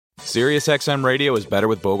SiriusXM Radio is better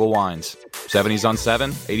with Bogle wines. 70s on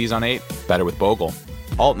 7, 80s on 8, better with Bogle.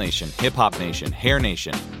 Alt Nation, Hip Hop Nation, Hair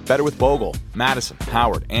Nation, better with Bogle. Madison,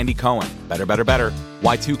 Howard, Andy Cohen, better, better, better.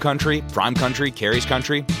 Y2 Country, Prime Country, Carrie's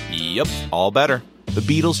Country, yep, all better. The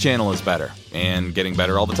Beatles channel is better, and getting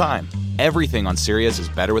better all the time. Everything on Sirius is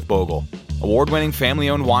better with Bogle. Award-winning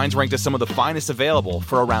family-owned wines ranked as some of the finest available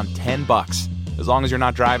for around $10. As long as you're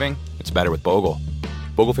not driving, it's better with Bogle.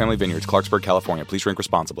 Bogle Family Vineyards, Clarksburg, California. Please drink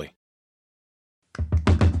responsibly.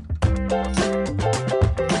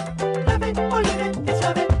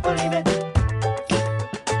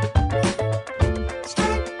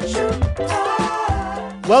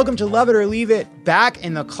 Welcome to Love It or Leave It, Back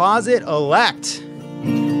in the Closet Elect.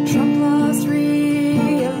 Trump lost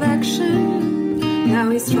re-election. Now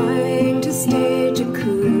he's trying to stage a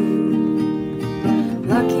coup.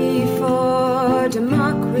 Lucky for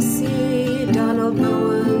democracy, Donald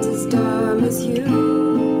Mullins is dumb as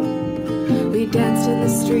you. We danced in the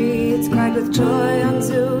streets, cried with joy on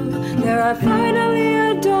Zoom. There are finally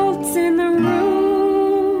adults in the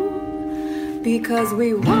room because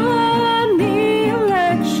we won the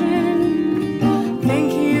election.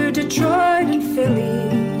 Thank you, Detroit and Philly.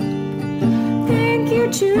 Thank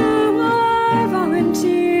you to our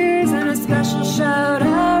volunteers, and a special shout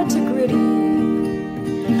out to Gritty.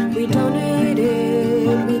 We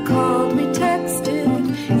donated, we called, we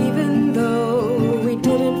texted, even though we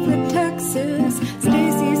didn't flip Texas.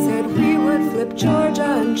 Stacey said we would flip Georgia,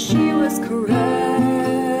 and she was correct.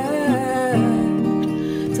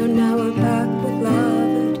 So now we're back with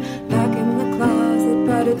Love It, back in the closet,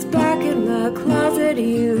 but it's back in the closet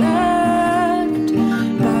elect.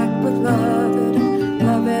 Back with Love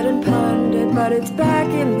It and Pundit, but it's back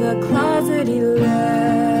in the closet elect.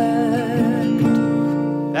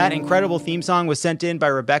 That incredible theme song was sent in by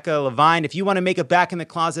Rebecca Levine. If you want to make a Back in the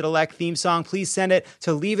Closet Elect theme song, please send it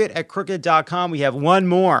to leaveit@crooked.com. We have one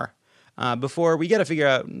more before we got to figure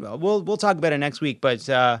out. We'll talk about it next week, but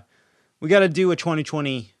we got to do a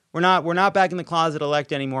 2020. We're not Back in the Closet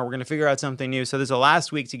Elect anymore. We're going to figure out something new. So there's a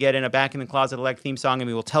last week to get in a Back in the Closet Elect theme song, and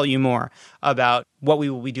we will tell you more about what we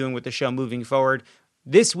will be doing with the show moving forward.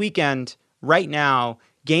 This weekend, right now,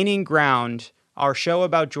 Gaining Ground, our show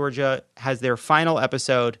about Georgia, has their final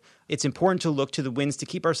episode. It's important to look to the wins to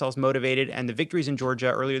keep ourselves motivated, and the victories in Georgia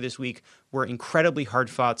earlier this week were incredibly hard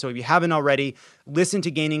fought. So if you haven't already, listen to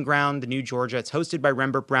Gaining Ground, the new Georgia. It's hosted by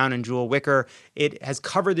Rembert Brown and Jewel Wicker. It has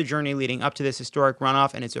covered the journey leading up to this historic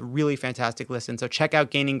runoff, and it's a really fantastic listen. So check out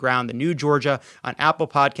Gaining Ground, the new Georgia, on Apple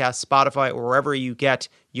Podcasts, Spotify, or wherever you get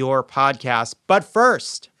your podcasts. But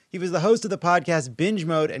first, he was the host of the podcast Binge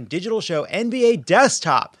Mode and digital show NBA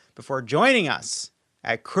Desktop before joining us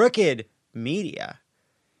at Crooked Media.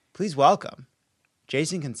 Please welcome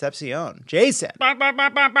Jason Concepcion. Jason.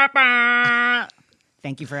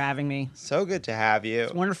 Thank you for having me. So good to have you.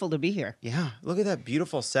 It's wonderful to be here. Yeah, look at that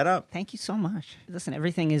beautiful setup. Thank you so much. Listen,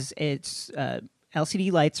 everything it's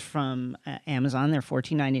LCD lights from Amazon. They're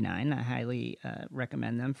 $14.99. I highly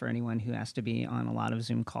recommend them for anyone who has to be on a lot of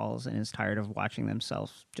Zoom calls and is tired of watching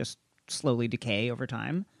themselves just slowly decay over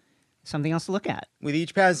time. Something else to look at. With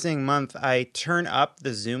each passing month, I turn up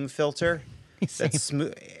the Zoom filter. That's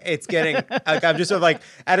smooth. It's getting like I'm just sort of like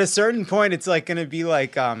at a certain point, it's like going to be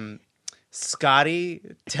like Scotty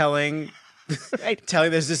telling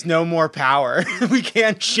there's just no more power. We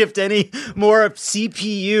can't shift any more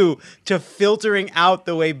CPU to filtering out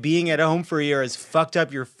the way being at home for a year has fucked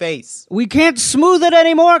up your face. We can't smooth it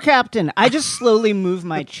anymore, Captain. I just slowly move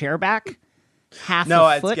my chair back half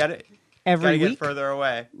a foot every week. Get further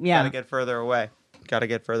away. Yeah. Gotta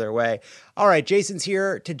get further away. All right, Jason's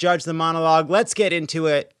here to judge the monologue. Let's get into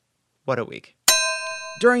it. What a week.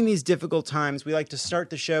 During these difficult times, we like to start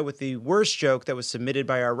the show with the worst joke that was submitted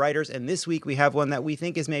by our writers, and this week we have one that we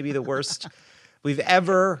think is maybe the worst we've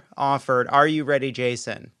ever offered. Are you ready,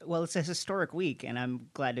 Jason? Well, it's a historic week, and I'm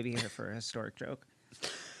glad to be here for a historic joke.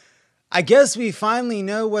 I guess we finally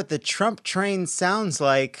know what the Trump train sounds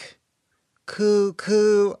like. Coo,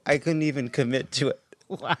 coo. I couldn't even commit to it.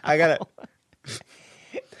 Wow. I gotta...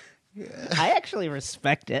 I actually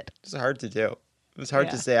respect it. It's hard to do. It was hard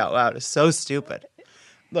to say out loud. It's so stupid.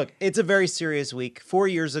 Look, it's a very serious week. 4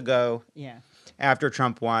 years ago, after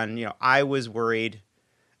Trump won, I was worried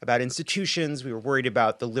about institutions. We were worried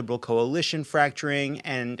about the liberal coalition fracturing.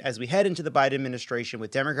 And as we head into the Biden administration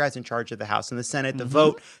with Democrats in charge of the House and the Senate, the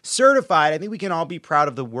vote certified, I think we can all be proud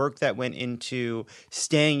of the work that went into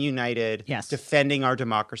staying united, defending our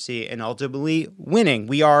democracy, and ultimately winning.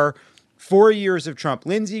 We are 4 years of Trump.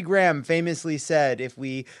 Lindsey Graham famously said, if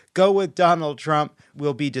we go with Donald Trump,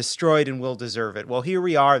 we'll be destroyed and we'll deserve it. Well, here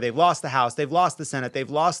we are. They've lost the House. They've lost the Senate. They've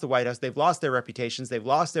lost the White House. They've lost their reputations. They've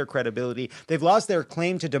lost their credibility. They've lost their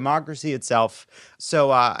claim to democracy itself.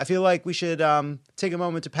 So I feel like we should take a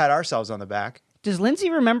moment to pat ourselves on the back. Does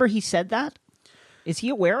Lindsey remember he said that? Is he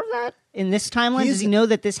aware of that in this timeline? Does he know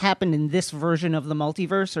that this happened in this version of the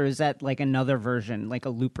multiverse, or is that like another version, like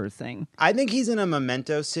a Looper thing? I think he's in a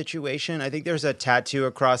memento situation. I think there's a tattoo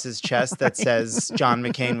across his chest that says John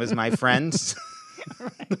McCain was my friend.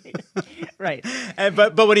 Right.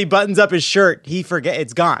 But when he buttons up his shirt, he forget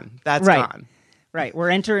it's gone. That's gone. Right.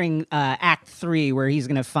 We're entering Act 3, where he's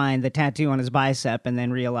going to find the tattoo on his bicep and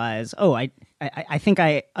then realize, oh, I think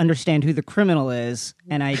I understand who the criminal is,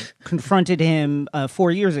 and I confronted him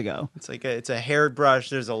 4 years ago. It's a hairbrush.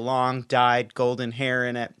 There's a long dyed golden hair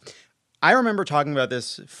in it. I remember talking about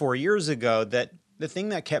this 4 years ago, that the thing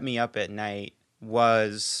that kept me up at night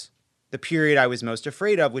was the period I was most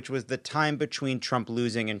afraid of, which was the time between Trump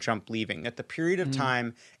losing and Trump leaving. At the period of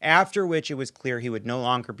time after which it was clear he would no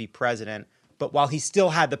longer be president, but while he still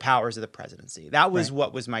had the powers of the presidency. That was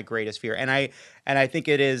what was my greatest fear. And I think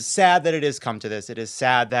it is sad that it has come to this. It is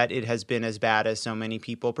sad that it has been as bad as so many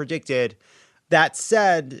people predicted. That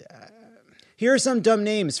said, here are some dumb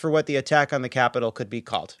names for what the attack on the Capitol could be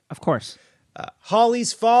called. Of course.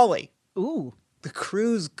 Hawley's Folly. Ooh. The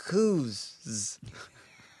Cruise Coos.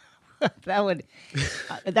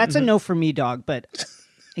 That's a no for me, dog. But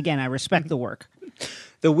again, I respect the work.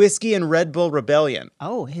 The Whiskey and Red Bull Rebellion.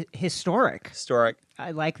 Oh, historic.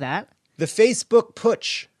 I like that. The Facebook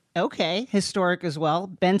Putsch. Okay, historic as well.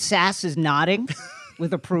 Ben Sass is nodding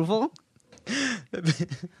with approval.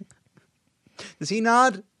 Does he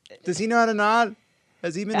nod? Does he know how to nod?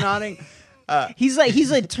 Has he been nodding? He's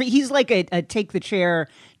like a take the chair,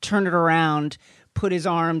 turn it around,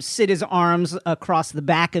 sit his arms across the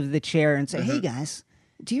back of the chair, and say, "Hey guys,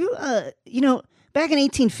 do you back in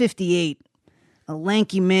 1858, a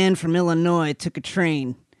lanky man from Illinois took a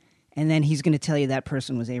train," and then he's going to tell you that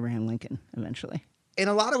person was Abraham Lincoln eventually. In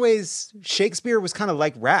a lot of ways, Shakespeare was kind of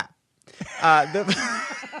like rap. The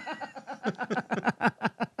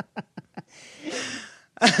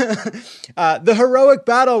heroic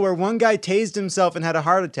battle where one guy tased himself and had a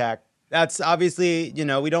heart attack. That's obviously,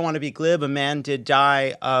 we don't want to be glib. A man did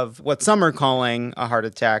die of what some are calling a heart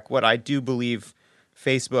attack, what I do believe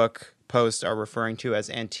Facebook posts are referring to as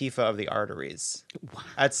Antifa of the arteries.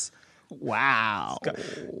 That's wow.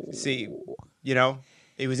 See,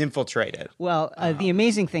 it was infiltrated. Well, the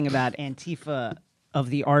amazing thing about Antifa of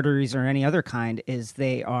the arteries or any other kind is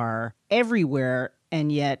they are everywhere,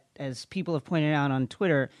 and yet, as people have pointed out on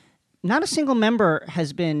Twitter, not a single member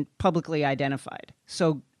has been publicly identified.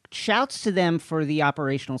 So shouts to them for the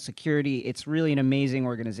operational security. It's really an amazing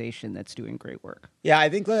organization that's doing great work. Yeah, I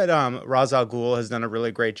think that Ra's al Ghul has done a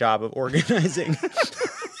really great job of organizing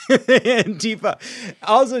Antifa.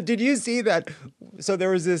 Also, did you see that? So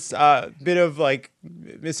there was this bit of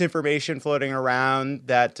misinformation floating around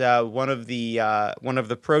that one of the one of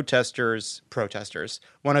the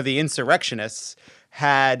insurrectionists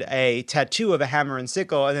had a tattoo of a hammer and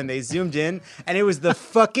sickle, and then they zoomed in, and it was the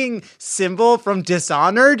fucking symbol from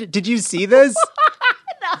Dishonored. Did you see this?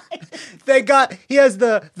 He has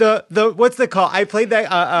the what's the call? I played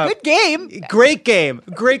that. Good game. Great game.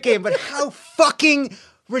 But how fucking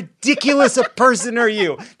ridiculous a person are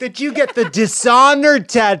you that you get the Dishonored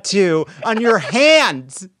tattoo on your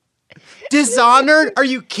hands? Dishonored? Are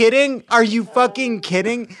you kidding? Are you fucking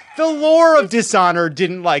kidding? The lore of Dishonored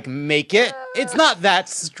didn't make it. It's not that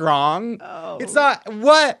strong. Oh. It's not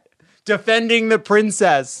what? Defending the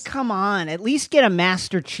princess. Come on, at least get a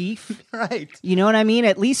Master Chief. Right. You know what I mean?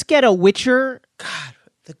 At least get a Witcher. God,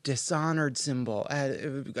 the Dishonored symbol.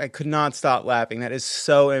 I could not stop laughing. That is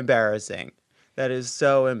so embarrassing. Even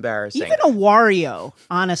a Wario,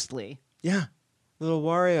 honestly. Yeah. Little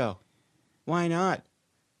Wario. Why not?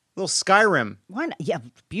 Little Skyrim. Why not? Yeah,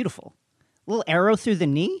 beautiful. A little arrow through the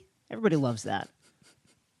knee. Everybody loves that.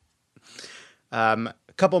 A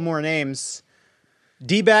couple more names.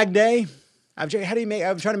 D-Bag Day. I'm trying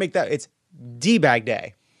to make that. It's D-Bag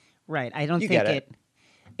Day. Right. I don't you think get it.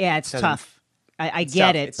 Yeah, it's tough. I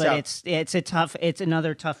get it, but tough. it's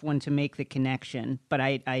another tough one to make the connection, but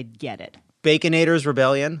I get it. Baconators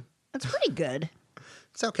Rebellion. That's pretty good.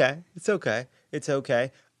 It's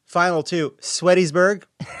okay. Final two, Sweatisburg.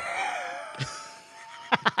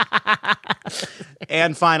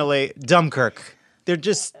 And finally, Dunkirk. They're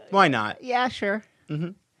just, why not? Yeah, sure. Mm-hmm.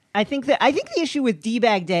 I think the issue with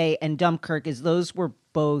D-Bag Day and Dunkirk is those were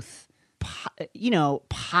both,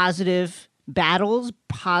 positive battles,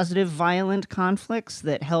 positive violent conflicts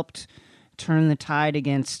that helped turn the tide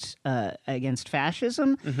against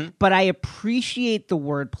fascism, but I appreciate the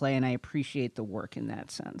wordplay and I appreciate the work in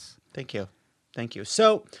that sense. Thank you. Thank you.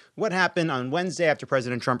 So, what happened on Wednesday after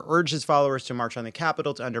President Trump urged his followers to march on the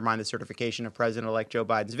Capitol to undermine the certification of President-elect Joe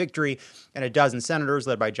Biden's victory, and a dozen senators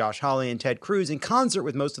led by Josh Hawley and Ted Cruz, in concert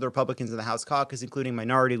with most of the Republicans in the House caucus, including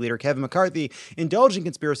Minority Leader Kevin McCarthy, indulged in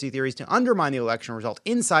conspiracy theories to undermine the election result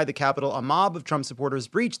inside the Capitol? A mob of Trump supporters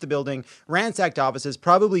breached the building, ransacked offices,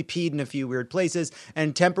 probably peed in a few weird places,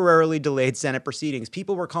 and temporarily delayed Senate proceedings.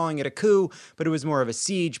 People were calling it a coup, but it was more of a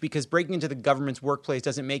siege, because breaking into the government's workplace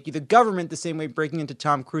doesn't make you the government the same way breaking into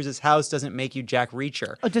Tom Cruise's house doesn't make you Jack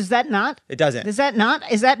Reacher. Oh, does that not? It doesn't. Does that not?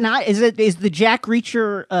 Is that not? Is the Jack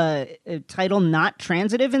Reacher title not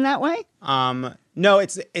transitive in that way? No,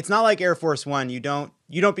 it's not like Air Force One. You don't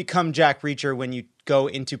become Jack Reacher when you go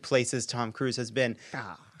into places Tom Cruise has been.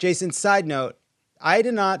 Oh. Jason, side note, I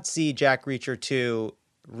did not see Jack Reacher 2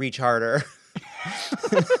 Reach Harder.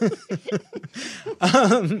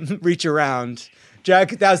 Reach Around.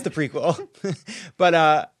 Jack, that was the prequel.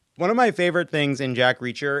 But one of my favorite things in Jack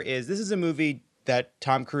Reacher is this is a movie that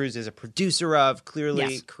Tom Cruise is a producer of,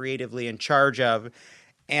 clearly creatively in charge of.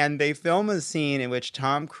 And they film a scene in which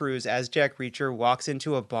Tom Cruise, as Jack Reacher, walks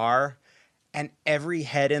into a bar and every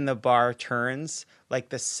head in the bar turns like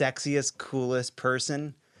the sexiest, coolest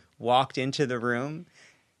person walked into the room.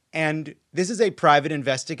 And this is a private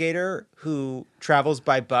investigator who travels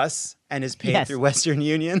by bus and is paid through Western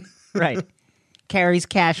Union. Right. Carries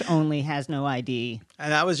cash only, has no ID.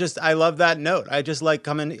 And that was just, I love that note. I just like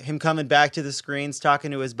him coming back to the screens,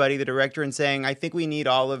 talking to his buddy, the director, and saying, I think we need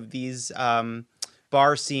all of these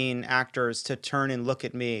bar scene actors to turn and look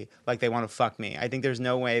at me like they want to fuck me. I think there's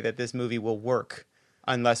no way that this movie will work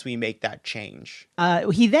unless we make that change.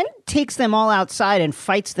 He then takes them all outside and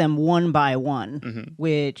fights them one by one,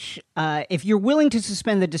 which, if you're willing to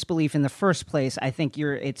suspend the disbelief in the first place, I think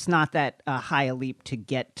it's not that high a leap to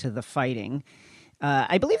get to the fighting.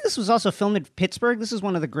 I believe this was also filmed in Pittsburgh. This is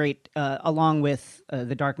one of the great, along with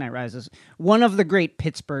The Dark Knight Rises, one of the great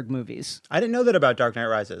Pittsburgh movies. I didn't know that about Dark Knight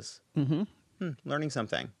Rises. Learning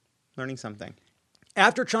something.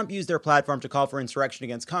 After Trump used their platform to call for insurrection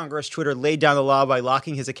against Congress, Twitter laid down the law by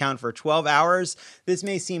locking his account for 12 hours. This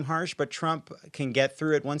may seem harsh, but Trump can get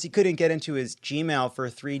through it. Once he couldn't get into his Gmail for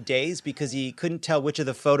 3 days because he couldn't tell which of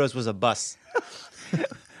the photos was a bus.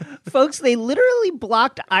 Folks, they literally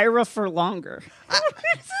blocked Ira for longer.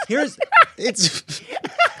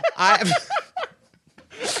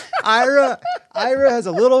 Ira has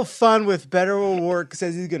a little fun with Beto O'Rourke,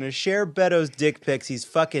 says he's going to share Beto's dick pics. He's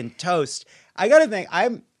fucking toast. I got to think, I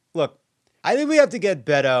think we have to get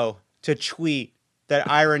Beto to tweet that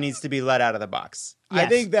Ira needs to be let out of the box. Yes.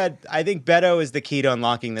 I think Beto is the key to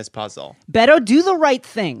unlocking this puzzle. Beto, do the right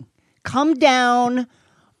thing. Come down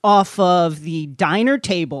off of the diner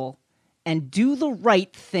table and do the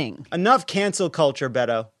right thing. Enough cancel culture,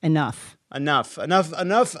 Beto. Enough.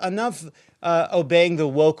 Obeying the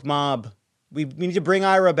woke mob. We need to bring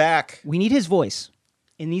Ira back. We need his voice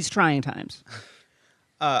in these trying times.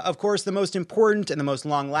 Of course, the most important and the most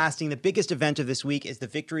long-lasting, the biggest event of this week is the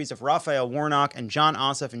victories of Raphael Warnock and Jon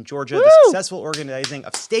Ossoff in Georgia, the successful organizing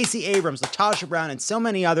of Stacey Abrams, LaTosha Brown, and so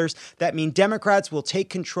many others that mean Democrats will take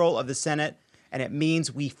control of the Senate, and it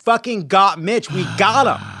means we fucking got Mitch. We got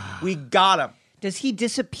him. We got him. Does he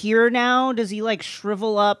disappear now? Does he like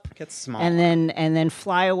shrivel up, get small, and then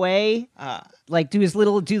fly away? Like do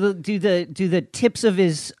the tips of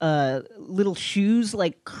his little shoes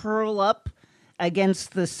like curl up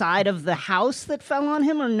against the side of the house that fell on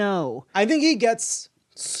him, or no? I think he gets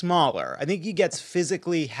smaller. I think he gets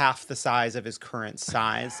physically half the size of his current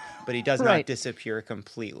size, but he does not disappear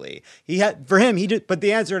completely. But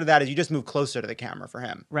the answer to that is you just move closer to the camera for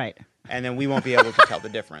him. Right. And then we won't be able to tell the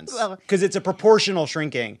difference. Because it's a proportional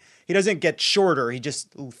shrinking. He doesn't get shorter. He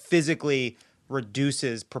just physically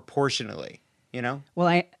reduces proportionally, you know?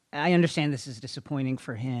 Well, I understand this is disappointing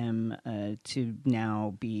for him to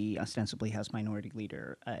now be ostensibly House Minority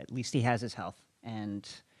Leader. At least he has his health, and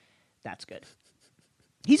that's good.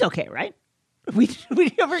 He's okay, right? We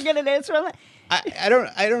ever get an answer on that? I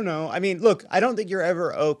don't know. I mean, look, I don't think you're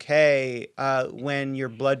ever okay when your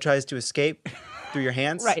blood tries to escape through your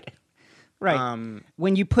hands. Right.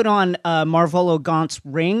 When you put on Marvolo Gaunt's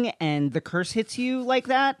ring and the curse hits you like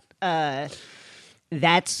that,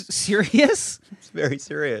 that's serious. It's very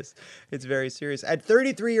serious. At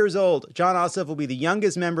 33 years old, Jon Ossoff will be the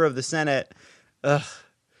youngest member of the Senate. Ugh.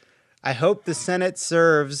 I hope the Senate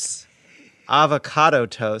serves avocado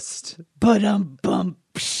toast.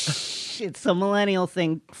 It's a millennial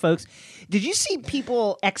thing, folks. Did you see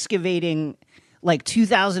people excavating like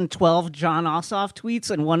 2012 John Ossoff tweets,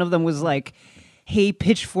 and one of them was like, "Hey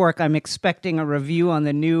Pitchfork, I'm expecting a review on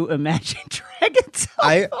the new Imagine Dragons."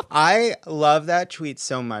 I love that tweet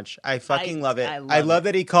so much. I fucking love it. I love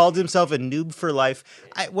that he called himself a noob for life.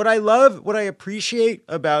 What I appreciate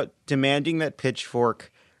about demanding that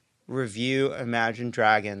Pitchfork review Imagine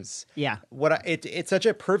Dragons. Yeah. It's such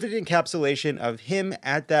a perfect encapsulation of him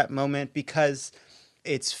at that moment, because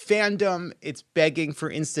it's fandom, it's begging for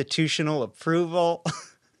institutional approval.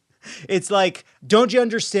 It's like, don't you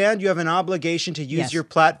understand? You have an obligation to use Yes. your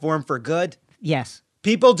platform for good. Yes,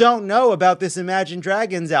 People don't know about this Imagine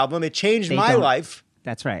Dragons album. It changed They my don't. life.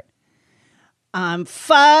 that's right. I'm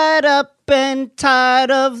fired up and tired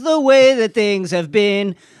of the way that things have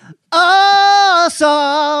been.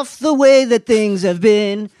 Ossoff, the way that things have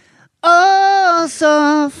been.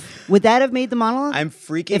 Ossoff. Would that have made the monologue? I'm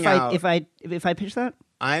freaking out. If I pitch that?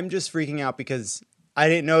 I'm just freaking out because I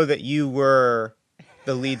didn't know that you were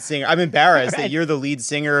the lead singer. I'm embarrassed that Right. you're the lead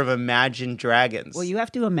singer of Imagine Dragons. Well, you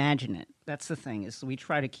have to imagine it. That's the thing. Is we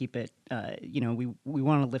try to keep it. We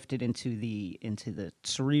want to lift it into the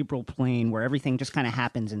cerebral plane where everything just kind of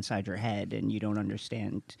happens inside your head and you don't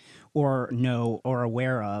understand or know or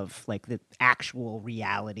aware of like the actual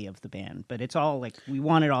reality of the band. But it's all like we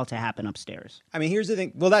want it all to happen upstairs. I mean, here's the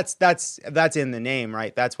thing. Well, that's in the name,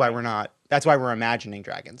 right? That's why we're imagining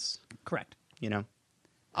dragons. Correct. You know,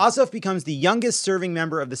 Ossoff becomes the youngest serving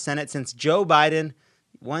member of the Senate since Joe Biden.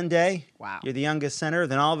 One day, Wow. you're the youngest senator.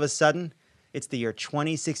 Then all of a sudden, it's the year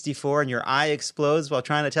 2064, and your eye explodes while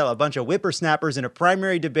trying to tell a bunch of whippersnappers in a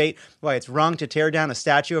primary debate why it's wrong to tear down a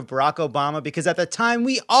statue of Barack Obama, because at the time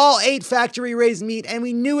we all ate factory-raised meat and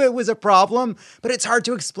we knew it was a problem, but it's hard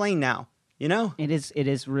to explain now, you know? It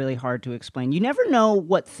is really hard to explain. You never know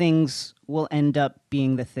what things will end up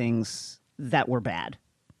being the things that were bad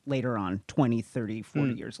later on, 20, 30,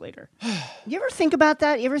 40 years later. You ever think about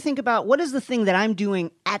that? You ever think about what is the thing that I'm doing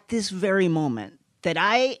at this very moment that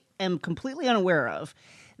I am completely unaware of,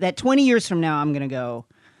 that 20 years from now I'm going to go,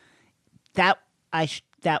 that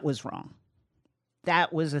was wrong.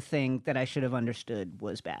 That was a thing that I should have understood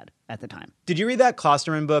was bad at the time. Did you read that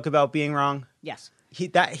Klosterman book about being wrong? Yes. He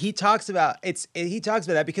talks about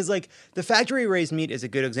that because like the factory raised meat is a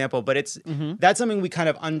good example, but that's something we kind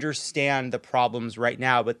of understand the problems right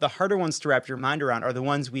now. But the harder ones to wrap your mind around are the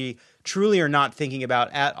ones we truly are not thinking about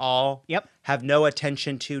at all. Yep. Have no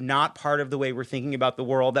attention to, not part of the way we're thinking about the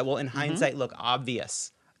world, that will in hindsight look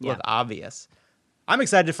obvious. Yeah. I'm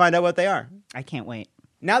excited to find out what they are. I can't wait.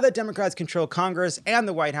 Now that Democrats control Congress and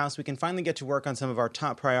the White House, we can finally get to work on some of our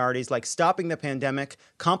top priorities, like stopping the pandemic,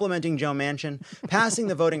 complimenting Joe Manchin, passing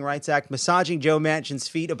the Voting Rights Act, massaging Joe Manchin's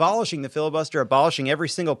feet, abolishing the filibuster, abolishing every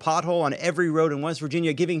single pothole on every road in West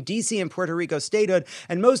Virginia, giving D.C. and Puerto Rico statehood,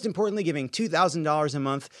 and most importantly, giving $2,000 a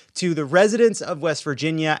month to the residents of West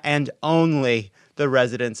Virginia and only the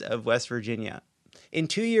residents of West Virginia. In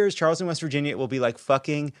 2 years, Charleston, West Virginia will be like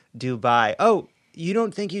fucking Dubai. Oh, you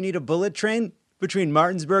don't think you need a bullet train between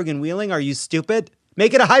Martinsburg and Wheeling? Are you stupid?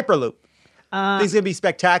 Make it a Hyperloop. It's going to be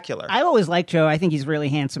spectacular. I always liked Joe. I think he's a really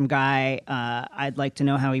handsome guy. I'd like to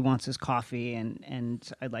know how he wants his coffee, and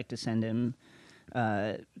I'd like to send him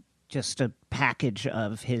just a package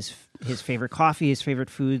of his favorite coffee, his favorite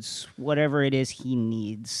foods, whatever it is he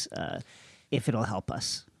needs, if it'll help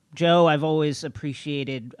us. Joe, I've always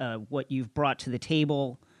appreciated what you've brought to the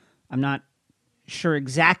table. I'm not sure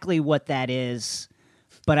exactly what that is,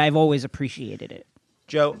 but I've always appreciated it.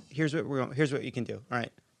 Joe, here's what you can do. All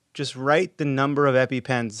right. Just write the number of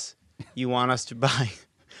EpiPens you want us to buy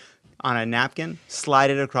on a napkin,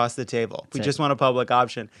 slide it across the table. We just want a public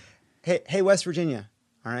option. Hey, West Virginia,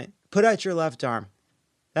 all right? Put out your left arm.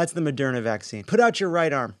 That's the Moderna vaccine. Put out your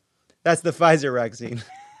right arm. That's the Pfizer vaccine.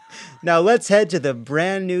 Now let's head to the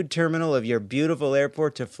brand new terminal of your beautiful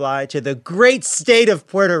airport to fly to the great state of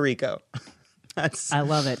Puerto Rico. I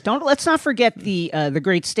love it. Let's not forget the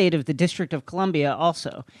great state of the District of Columbia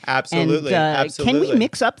also. Absolutely, And, absolutely. Can we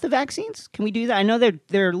mix up the vaccines? Can we do that? I know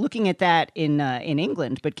they're looking at that in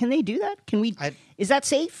England, but can they do that? Can we? Is that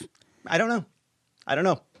safe? I don't know.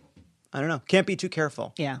 Can't be too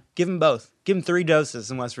careful. Yeah. Give them both. Give them 3 doses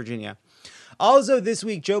in West Virginia. Also this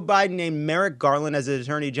week, Joe Biden named Merrick Garland as his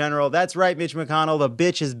Attorney General. That's right, Mitch McConnell. The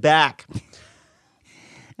bitch is back.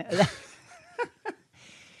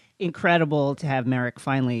 Incredible to have Merrick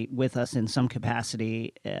finally with us in some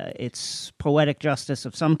capacity. It's poetic justice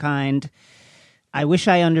of some kind. I wish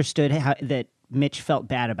I understood that Mitch felt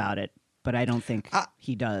bad about it, but I don't think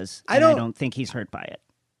he does. I don't think he's hurt by it.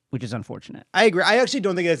 which is unfortunate. I agree. I actually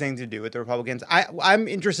don't think it has anything to do with the Republicans. I'm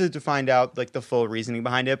interested to find out like the full reasoning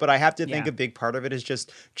behind it, but I have to think a big part of it is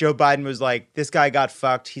just Joe Biden was like, this guy got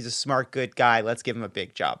fucked. He's a smart, good guy. Let's give him a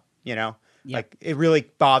big job. You know, like it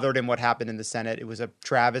really bothered him what happened in the Senate. It was a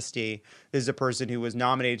travesty. This is a person who was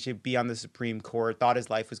nominated to be on the Supreme Court, thought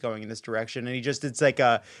his life was going in this direction, and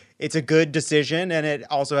it's a good decision, and it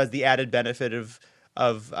also has the added benefit of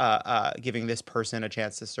giving this person a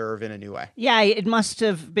chance to serve in a new way. Yeah, it must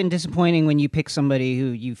have been disappointing when you pick somebody who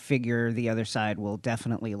you figure the other side will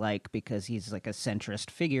definitely like because he's like a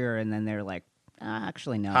centrist figure, and then they're like,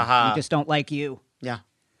 actually, no, we just don't like you. Yeah.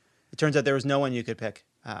 It turns out there was no one you could pick.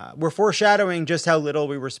 We're foreshadowing just how little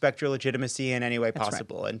we respect your legitimacy in any way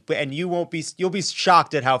possible. Right. And you'll be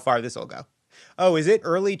shocked at how far this will go. Oh, is it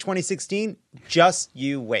early 2016? Just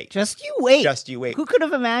you wait. Just you wait. Just you wait. Who could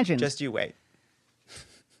have imagined? Just you wait.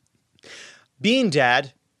 Bean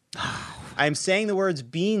Dad. I'm saying the words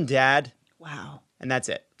Bean Dad. Wow. And that's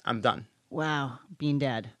it. I'm done. Wow. Bean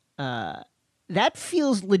Dad. That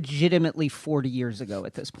feels legitimately 40 years ago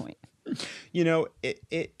at this point. You know,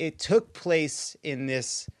 it took place in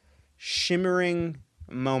this shimmering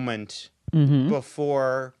moment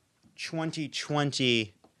before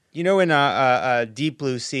 2020. You know, in Deep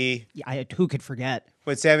Blue Sea. Yeah, who could forget?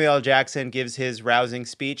 When Samuel L. Jackson gives his rousing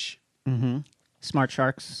speech. Mm-hmm. Smart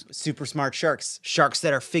sharks. Super smart sharks. Sharks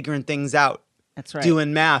that are figuring things out. That's right.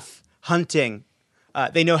 Doing math, hunting.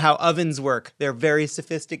 They know how ovens work. They're very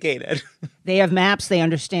sophisticated. They have maps. They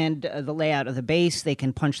understand the layout of the base. They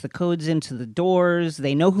can punch the codes into the doors.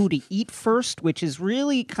 They know who to eat first, which is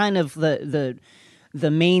really kind of the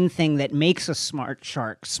main thing that makes a smart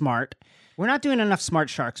shark smart. We're not doing enough smart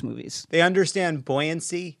sharks movies. They understand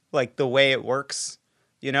buoyancy, like the way it works,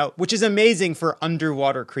 you know, which is amazing for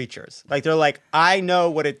underwater creatures. Like they're like, I know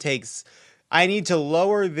what it takes. I need to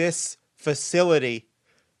lower this facility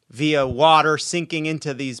via water sinking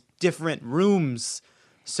into these different rooms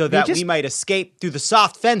so that we might escape through the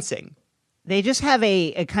soft fencing. They just have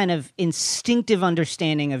a kind of instinctive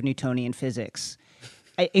understanding of Newtonian physics.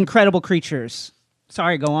 Incredible creatures.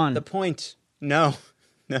 Sorry, go on. The point, no.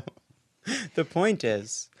 The point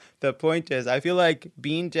is, I feel like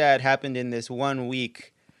Bean Dad happened in this 1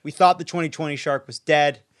 week. We thought the 2020 shark was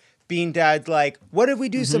dead. Bean Dad's like, what if we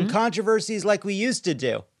do some controversies like we used to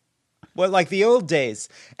do? What, like the old days?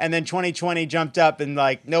 And then 2020 jumped up and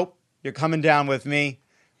like, nope, you're coming down with me.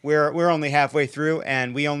 We're only halfway through,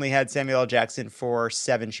 and we only had Samuel L. Jackson for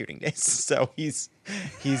 7 shooting days. So he's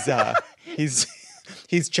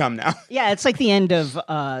chum now. Yeah, it's like the end of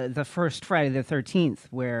the first Friday the 13th,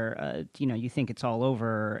 where you think it's all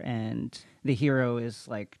over, and the hero is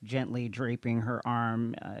like gently draping her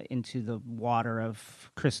arm into the water of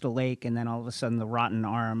Crystal Lake, and then all of a sudden the rotten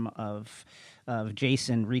arm of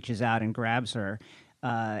Jason reaches out and grabs her.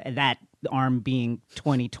 And that arm being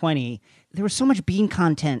 2020, there was so much Bean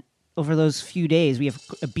content over those few days. We have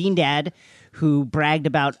a Bean Dad who bragged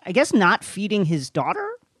about, I guess, not feeding his daughter.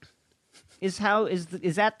 Is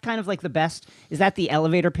that kind of like the best? Is that the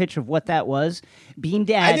elevator pitch of what that was? Bean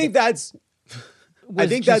Dad. I think that's why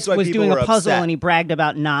was people doing were a puzzle upset. And he bragged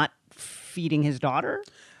about not feeding his daughter.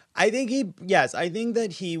 I think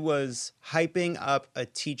that he was hyping up a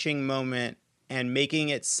teaching moment and making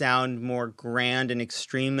it sound more grand and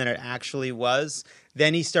extreme than it actually was.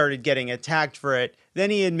 Then he started getting attacked for it. Then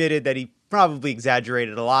he admitted that he probably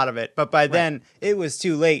exaggerated a lot of it. But by then, it was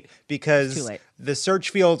too late because the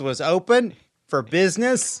search field was open for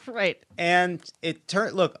business. Right. And it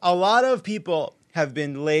turned, look, a lot of people have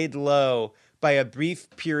been laid low by a brief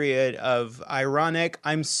period of ironic,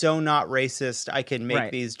 I'm so not racist, I can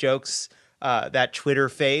make these jokes, that Twitter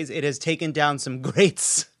phase. It has taken down some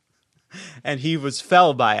greats. And he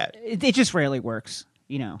fell by it. It just rarely works,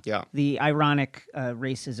 you know. Yeah. The ironic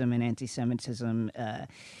racism and anti-Semitism,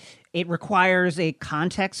 it requires a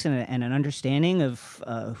context and an understanding of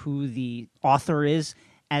who the author is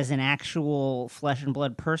as an actual flesh and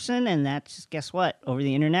blood person, and that's, guess what, over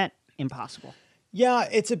the internet, impossible. Yeah,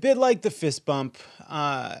 it's a bit like the fist bump.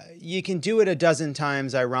 You can do it a dozen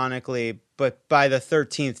times, ironically, but by the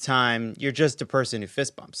 13th time, you're just a person who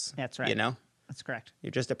fist bumps. That's right. You know? That's correct.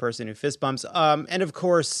 You're just a person who fist bumps. And of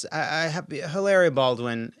course, I have Hilaria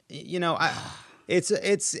Baldwin. You know,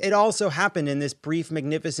 it also happened in this brief,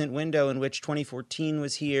 magnificent window in which 2014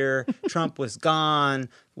 was here. Trump was gone.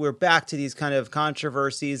 We're back to these kind of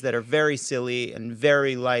controversies that are very silly and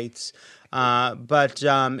very light. But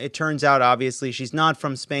it turns out, obviously, she's not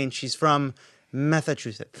from Spain. She's from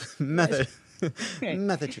Massachusetts.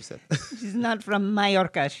 Massachusetts. She's not from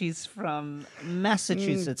Mallorca. She's from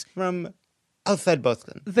Massachusetts. From outside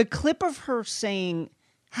Boston. The clip of her saying,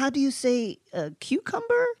 how do you say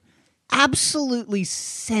cucumber? absolutely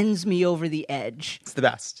sends me over the edge. It's the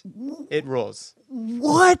best. It rules.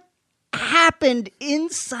 What happened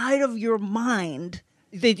inside of your mind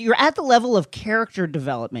that you're at the level of character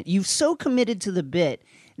development? You've so committed to the bit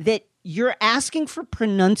that you're asking for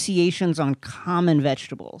pronunciations on common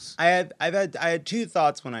vegetables. I had two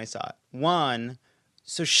thoughts when I saw it. One,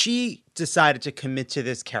 so she decided to commit to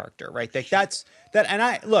this character, right? And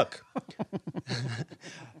I look.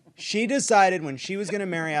 She decided when she was going to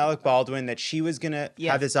marry Alec Baldwin that she was going to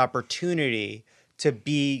have this opportunity to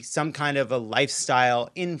be some kind of a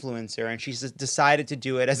lifestyle influencer, and she decided to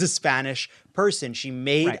do it as a Spanish person. She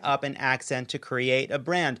made up an accent to create a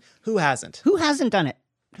brand. Who hasn't? Who hasn't done it?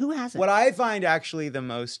 Who hasn't? What I find actually the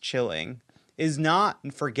most chilling is not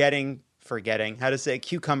forgetting how to say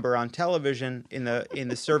cucumber on television in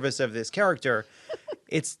the service of this character.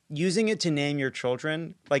 It's using it to name your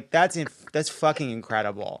children. Like that's fucking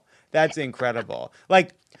incredible. That's incredible.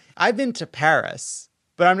 Like I've been to Paris,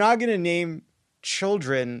 but I'm not going to name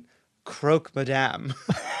children Croque Madame.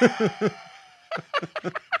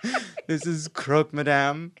 This is Croque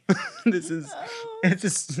Madame. It's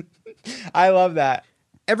just, I love that.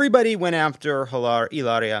 Everybody went after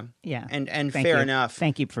Hilaria. Yeah. And Thank fair you. enough.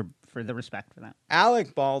 Thank you for the respect for that.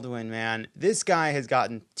 Alec Baldwin, man, this guy has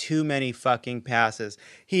gotten too many fucking passes.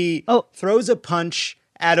 He throws a punch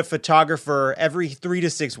at a photographer every 3 to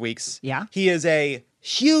 6 weeks. Yeah. He is a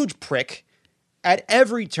huge prick at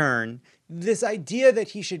every turn. This idea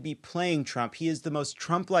that he should be playing Trump, he is the most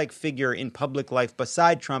Trump-like figure in public life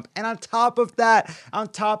beside Trump. And on top of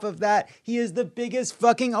that, he is the biggest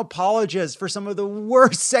fucking apologist for some of the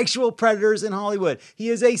worst sexual predators in Hollywood. He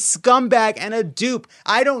is a scumbag and a dupe.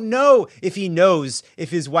 I don't know if he knows if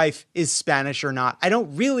his wife is Spanish or not. I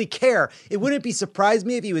don't really care. It wouldn't be surprise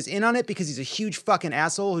me if he was in on it because he's a huge fucking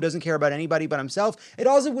asshole who doesn't care about anybody but himself. It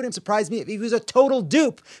also wouldn't surprise me if he was a total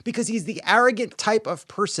dupe because he's the arrogant type of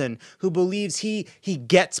person who believes he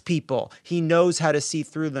gets people. He knows how to see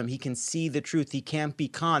through them. He can see the truth. He can't be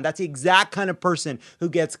conned. That's the exact kind of person who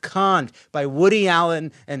gets conned by Woody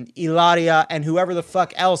Allen and Hilaria and whoever the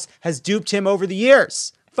fuck else has duped him over the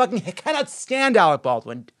years. Fucking I cannot stand Alec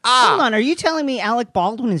Baldwin. Hold on, are you telling me Alec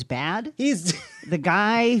Baldwin is bad? He's the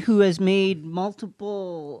guy who has made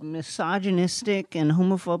multiple misogynistic and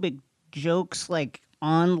homophobic jokes like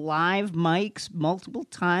on live mics multiple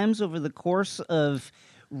times over the course of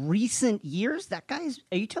recent years?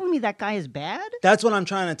 Are you telling me that guy is bad? That's what I'm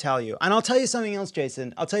trying to tell you. And I'll tell you something else,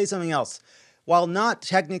 Jason. I'll tell you something else. While not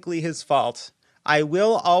technically his fault, I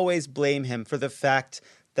will always blame him for the fact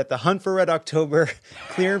that The Hunt for Red October,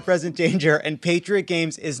 Clear and Present Danger, and Patriot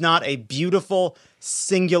Games is not a beautiful,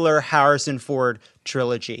 singular Harrison Ford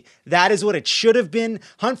trilogy. That is what it should have been.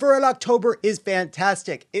 Hunt for Red October is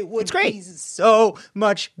fantastic. It would be so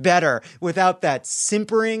much better without that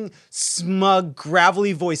simpering, smug,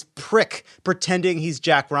 gravelly voice prick pretending he's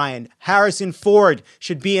Jack Ryan. Harrison Ford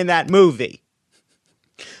should be in that movie.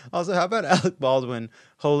 Also, how about Alec Baldwin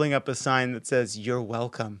holding up a sign that says, "You're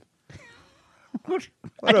welcome"? What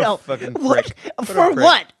a fucking prick. For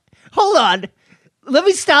what? Hold on. Let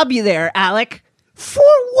me stop you there, Alec. For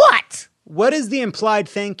what? What is the implied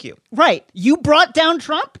thank you? Right. You brought down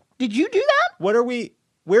Trump? Did you do that?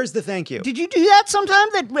 Where's the thank you? Did you do that sometime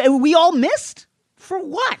that we all missed? For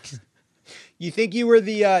what? You think you were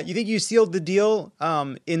you think you sealed the deal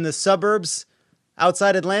in the suburbs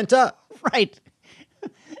outside Atlanta? Right.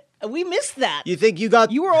 We missed that. You think you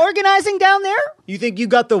were organizing down there? You think you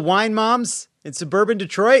got the wine moms in suburban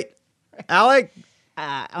Detroit? Alec?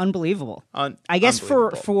 Unbelievable. I guess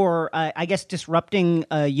for disrupting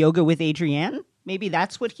yoga with Adrienne. Maybe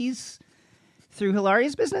that's what he's through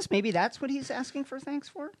Hilaria's business. Maybe that's what he's asking for thanks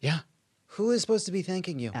for. Yeah. Who is supposed to be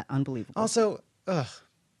thanking you? Unbelievable. Also,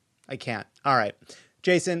 I can't. All right,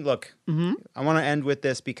 Jason. Look, I want to end with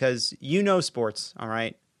this because you know sports. All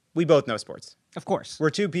right, we both know sports. Of course.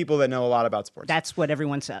 We're two people that know a lot about sports. That's what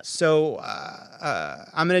everyone says. So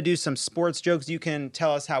I'm going to do some sports jokes. You can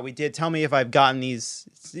tell us how we did. Tell me if I've gotten these.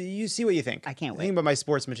 You see what you think. I can't wait. Think about my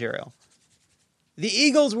sports material. The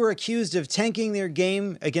Eagles were accused of tanking their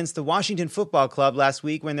game against the Washington Football Club last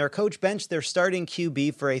week when their coach benched their starting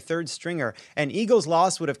QB for a third stringer. An Eagles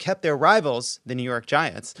loss would have kept their rivals, the New York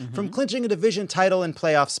Giants, from clinching a division title and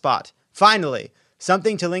playoff spot. Finally,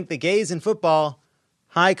 something to link the gays in football.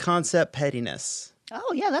 High concept pettiness.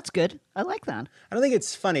 Oh, yeah, that's good. I like that. I don't think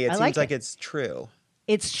it's funny. It seems like it's true.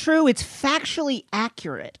 It's true. It's factually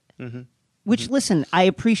accurate. Which, listen, I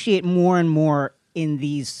appreciate more and more in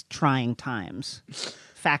these trying times.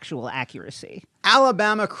 factual accuracy.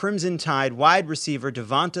 Alabama Crimson Tide wide receiver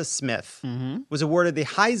Devonta Smith was awarded the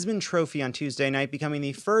Heisman Trophy on Tuesday night, becoming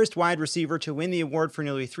the first wide receiver to win the award for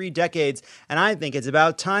nearly 3 decades. And I think it's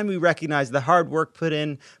about time we recognize the hard work put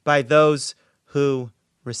in by those who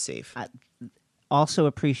receive. Also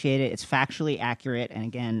appreciate it. It's factually accurate. And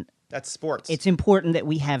again, That's sports. it's important that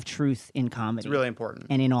we have truth in comedy. It's really important.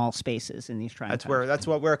 And in all spaces in these trying times.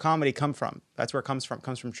 Where comedy come from. That's where it comes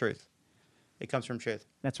from truth. It comes from truth.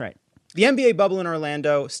 That's right. The NBA bubble in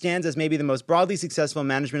Orlando stands as maybe the most broadly successful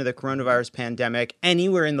management of the coronavirus pandemic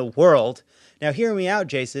anywhere in the world. Now, hear me out,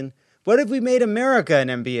 Jason. What if we made America an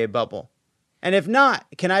NBA bubble? And if not,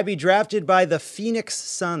 can I be drafted by the Phoenix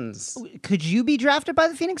Suns? Could you be drafted by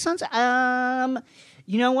the Phoenix Suns?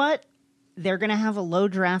 You know what? They're going to have a low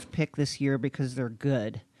draft pick this year because they're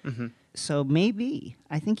good. So maybe.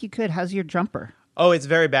 I think you could. How's your jumper? Oh, it's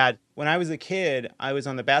very bad. When I was a kid, I was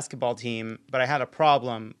on the basketball team, but I had a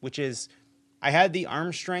problem, which is I had the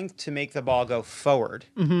arm strength to make the ball go forward,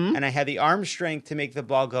 and I had the arm strength to make the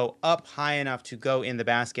ball go up high enough to go in the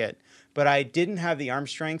basket, but I didn't have the arm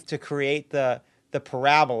strength to create the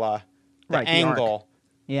parabola, the Right, the arc. angle,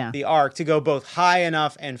 Yeah. the arc, to go both high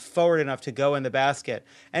enough and forward enough to go in the basket.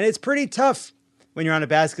 And it's pretty tough when you're on a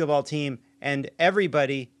basketball team and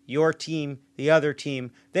everybody, your team, the other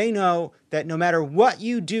team, they know that no matter what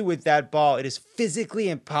you do with that ball, it is physically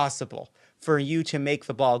impossible for you to make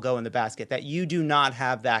the ball go in the basket, that you do not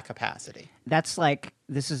have that capacity. That's like,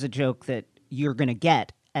 this is a joke that you're going to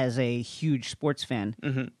get as a huge sports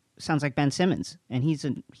fan. Sounds like Ben Simmons, and he's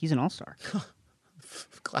an all-star,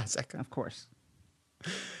 Classic. of course.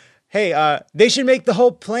 Hey, they should make the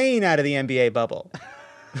whole plane out of the NBA bubble.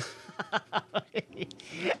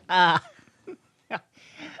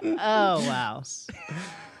 Oh, wow.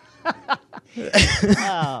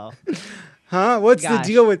 Oh. Huh? What's Gosh.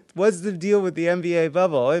 the deal with the NBA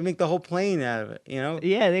bubble? They make the whole plane out of it, you know?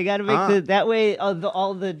 Yeah, they got to make that way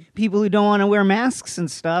all the people who don't want to wear masks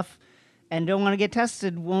and stuff and don't want to get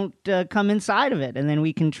tested won't come inside of it. And then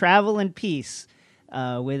we can travel in peace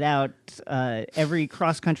without every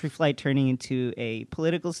cross-country flight turning into a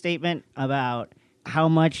political statement about how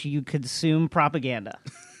much you consume propaganda.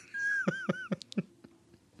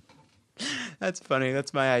 That's funny.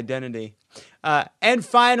 That's my identity. And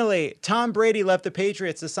finally, Tom Brady left the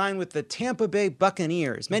Patriots to sign with the Tampa Bay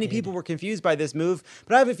Buccaneers. Many people were confused by this move,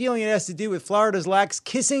 but I have a feeling it has to do with Florida's lax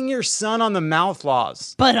kissing your son on the mouth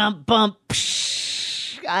laws. But bump.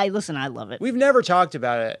 I love it. We've never talked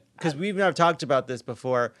about it because we've never talked about this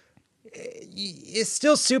before. It's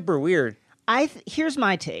still super weird. Here's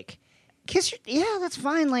my take. That's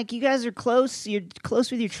fine. Like, you guys are close. You're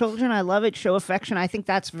close with your children. I love it. Show affection. I think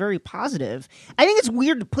that's very positive. I think it's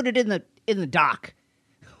weird to put it in the dock.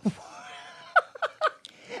 I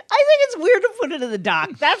think it's weird to put it in the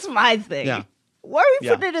dock. That's my thing. Yeah. Why are we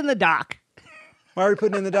putting it in the dock? Why are we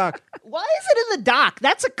putting it in the dock? Why is it in the dock?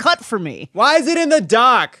 That's a cut for me. Why is it in the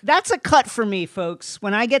dock? That's a cut for me, folks.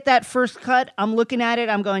 When I get that first cut, I'm looking at it.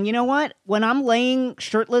 I'm going, you know what? When I'm laying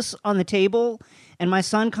shirtless on the table and my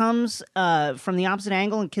son comes from the opposite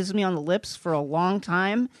angle and kisses me on the lips for a long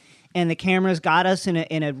time, and the camera's got us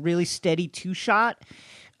in a really steady 2-shot,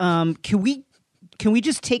 can we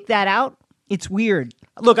just take that out? It's weird.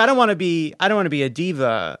 Look, I don't want to be a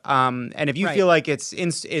diva. And if you Right. feel like it's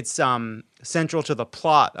central to the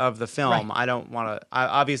plot of the film, Right. I don't want to.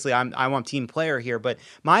 Obviously, I want team player here, but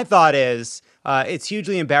my thought is it's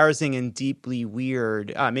hugely embarrassing and deeply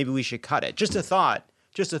weird. Maybe we should cut it. Just a thought.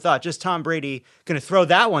 Just Tom Brady going to throw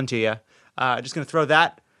that one to you. Just going to throw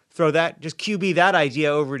that. Just QB that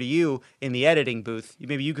idea over to you in the editing booth.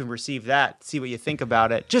 Maybe you can receive that. See what you think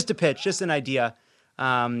about it. Just a pitch. Just an idea.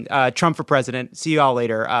 Trump for president. See y'all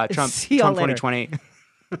later. Trump See y'all later. 2020.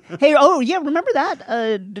 Hey, yeah, remember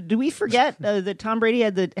that? Do we forget that Tom Brady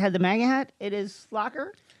had the MAGA hat in his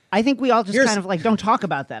locker? I think we all just kind of like don't talk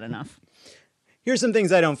about that enough. Here's some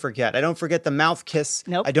things I don't forget. I don't forget the mouth kiss.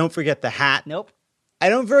 Nope. I don't forget the hat. Nope. I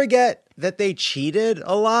don't forget that they cheated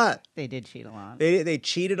a lot. They did cheat a lot. They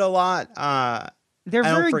cheated a lot. They're I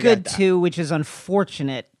don't very forget good that. too, which is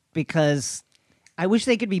unfortunate because I wish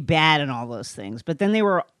they could be bad in all those things. But then they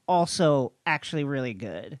were also actually really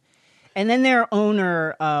good. And then their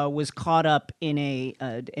owner was caught up in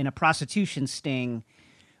a prostitution sting,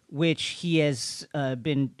 which he has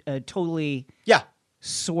been totally Yeah.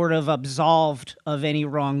 sort of absolved of any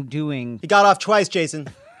wrongdoing. He got off twice, Jason.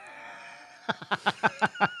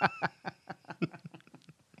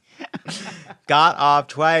 Got off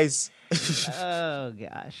twice. Oh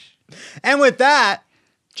gosh. And with that,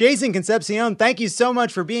 Jason Concepcion, thank you so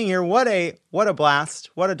much for being here. What a blast.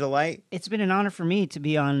 What a delight. It's been an honor for me to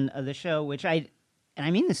be on the show, which I and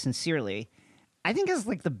I mean this sincerely, I think is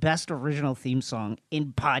like the best original theme song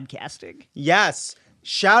in podcasting. Yes.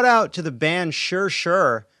 Shout out to the band Sure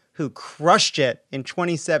Sure, who crushed it in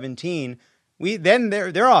 2017.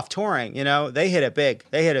 They're off touring, you know. They hit it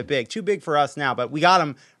big. Too big for us now, but we got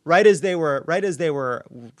them right as they were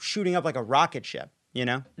shooting up like a rocket ship, you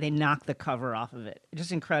know. They knocked the cover off of it.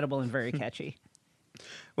 Just incredible and very catchy.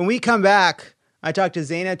 When we come back, I talked to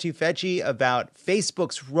Zeina Tufekci about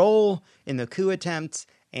Facebook's role in the coup attempt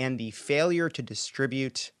and the failure to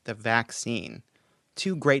distribute the vaccine.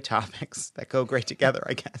 Two great topics that go great together,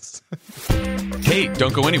 I guess. Hey,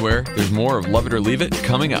 don't go anywhere. There's more of Love It or Leave It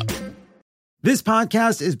coming up. This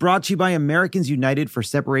podcast is brought to you by Americans United for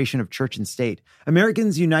Separation of Church and State.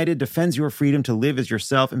 Americans United defends your freedom to live as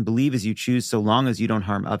yourself and believe as you choose so long as you don't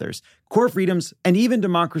harm others. Core freedoms and even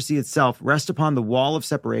democracy itself rest upon the wall of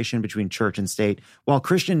separation between church and state. While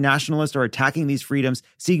Christian nationalists are attacking these freedoms,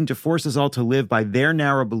 seeking to force us all to live by their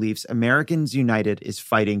narrow beliefs, Americans United is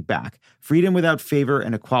fighting back. Freedom without favor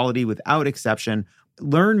and equality without exception.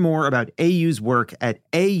 Learn more about AU's work at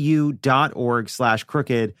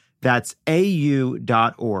au.org/crooked. That's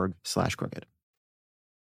au.org/crooked.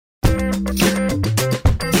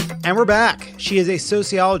 And we're back. She is a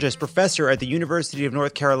sociologist, professor at the University of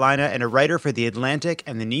North Carolina, and a writer for The Atlantic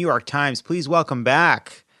and the New York Times. Please welcome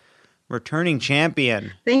back returning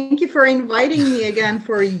champion. Thank you for inviting me again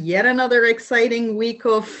for yet another exciting week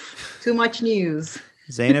of too much news.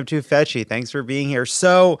 Zeina Tufekci, thanks for being here.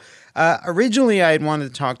 So originally I had wanted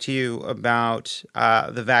to talk to you about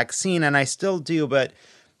the vaccine, and I still do, but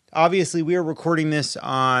obviously, we are recording this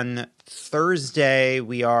on Thursday.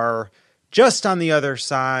 We are just on the other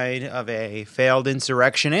side of a failed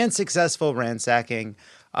insurrection and successful ransacking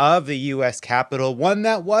of the U.S. Capitol, one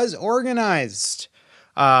that was organized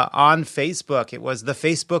on Facebook. It was the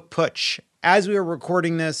Facebook Putsch. As we are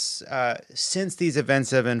recording this, since these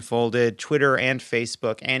events have unfolded, Twitter and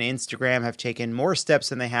Facebook and Instagram have taken more steps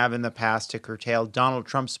than they have in the past to curtail Donald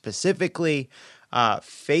Trump specifically.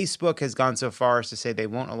 Facebook has gone so far as to say they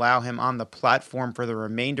won't allow him on the platform for the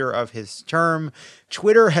remainder of his term.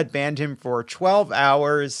 Twitter had banned him for 12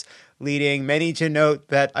 hours, leading many to note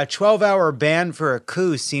that a 12-hour ban for a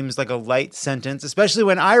coup seems like a light sentence, especially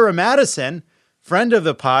when Ira Madison, friend of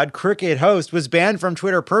the pod, Crooked host, was banned from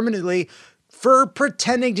Twitter permanently for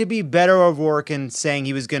pretending to be Beto O'Rourke and saying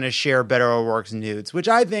he was going to share Beto O'Rourke's nudes, which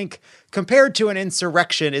I think, compared to an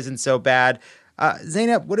insurrection, isn't so bad.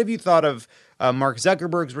 Zeina, what have you thought of Mark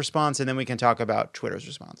Zuckerberg's response, and then we can talk about Twitter's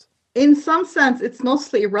response? In some sense, it's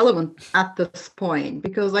mostly irrelevant at this point,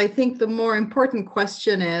 because I think the more important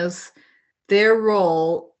question is their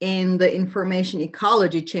role in the information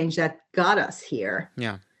ecology change that got us here.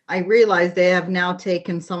 Yeah. I realize they have now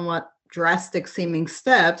taken somewhat drastic seeming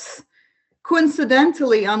steps.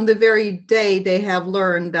 Coincidentally, on the very day they have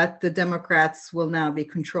learned that the Democrats will now be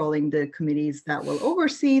controlling the committees that will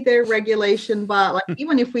oversee their regulation. But like,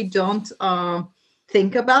 even if we don't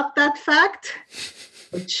think about that fact,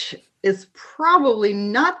 which is probably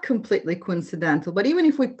not completely coincidental, but even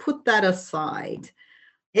if we put that aside,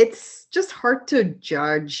 it's just hard to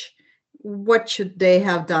judge what should they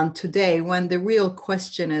have done today when the real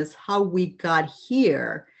question is how we got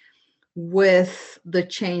here with the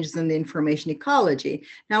changes in the information ecology.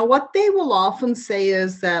 Now, what they will often say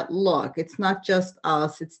is that, look, it's not just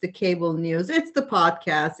us, it's the cable news, it's the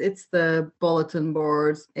podcasts, it's the bulletin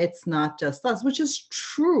boards, it's not just us, which is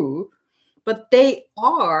true, but they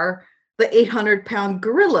are the 800-pound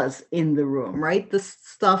gorillas in the room, right? This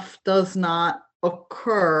stuff does not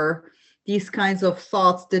occur. These kinds of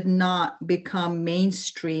thoughts did not become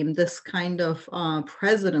mainstream. This kind of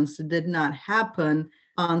presidency did not happen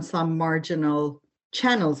on some marginal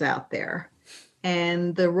channels out there.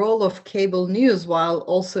 And the role of cable news, while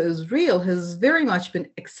also is real, has very much been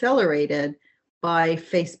accelerated by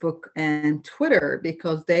Facebook and Twitter,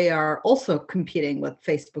 because they are also competing with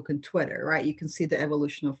Facebook and Twitter, right? You can see the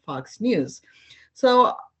evolution of Fox News.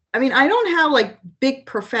 So, I mean, I don't have like big,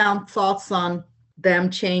 profound thoughts on them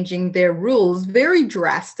changing their rules very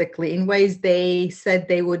drastically in ways they said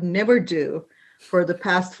they would never do for the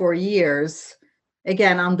past 4 years.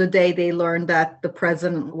 Again, on the day they learned that the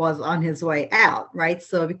president was on his way out, right?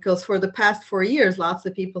 So because for the past 4 years, lots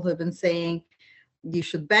of people have been saying you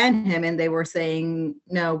should ban him. And they were saying,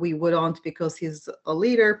 no, we wouldn't, because he's a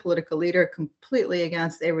leader, political leader, completely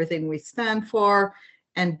against everything we stand for.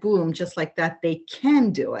 And boom, just like that, they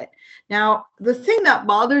can do it. Now, the thing that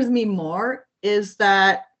bothers me more is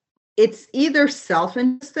that it's either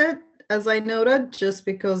self-interested, as I noted, just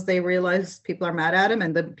because they realize people are mad at him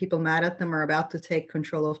and the people mad at them are about to take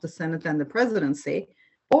control of the Senate and the presidency,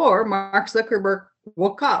 or Mark Zuckerberg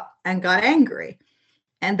woke up and got angry.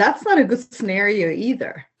 And that's not a good scenario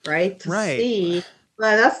either, right? To Right. see.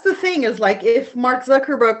 But that's the thing is like if Mark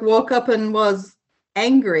Zuckerberg woke up and was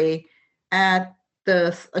angry at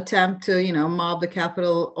the attempt to, mob the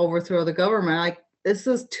Capitol, overthrow the government, like this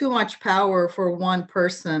is too much power for one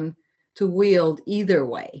person to wield either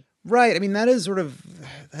way. Right. I mean,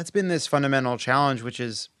 that's been this fundamental challenge, which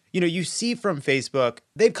is, you see from Facebook,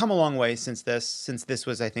 they've come a long way since this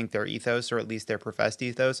was, I think, their ethos, or at least their professed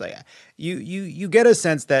ethos. You get a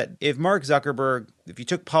sense that if Mark Zuckerberg, if you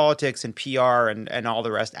took politics and PR and all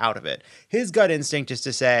the rest out of it, his gut instinct is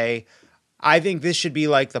to say, I think this should be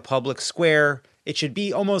like the public square. It should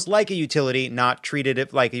be almost like a utility, not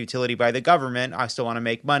treated like a utility by the government. I still want to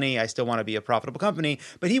make money. I still want to be a profitable company.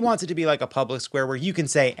 But he wants it to be like a public square where you can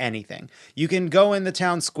say anything. You can go in the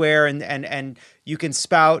town square and you can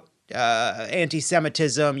spout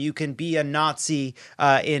anti-Semitism. You can be a Nazi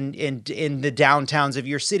in the downtowns of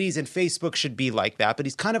your cities, and Facebook should be like that. But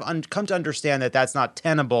he's kind of come to understand that that's not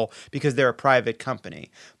tenable because they're a private company.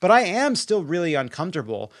 But I am still really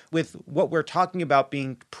uncomfortable with what we're talking about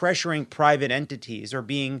being pressuring private entities or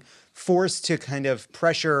being forced to kind of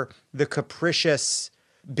pressure the capricious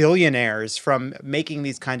billionaires from making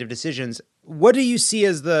these kind of decisions. What do you see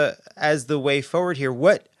as the way forward here?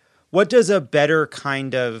 What does a better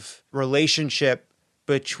kind of relationship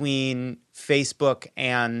between Facebook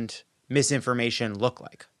and misinformation look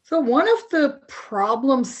like? So one of the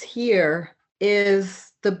problems here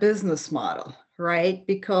is the business model, right?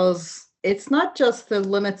 Because it's not just the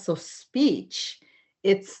limits of speech,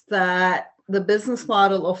 it's that the business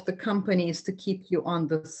model of the company is to keep you on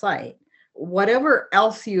the site. Whatever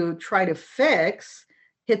else you try to fix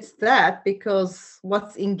hits that, because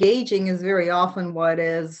what's engaging is very often what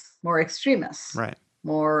is more extremist, right,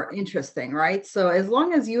 more interesting, right? So as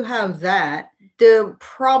long as you have that, the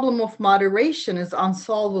problem of moderation is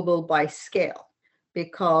unsolvable by scale,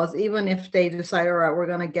 because even if they decide, all right, we're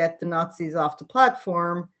going to get the Nazis off the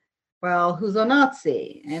platform, well, who's a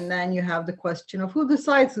Nazi? And then you have the question of who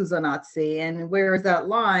decides who's a Nazi and where is that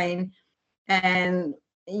line? And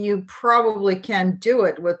you probably can do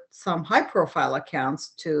it with some high profile accounts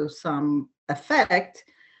to some effect.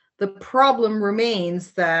 The problem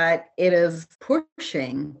remains that it is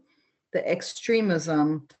pushing the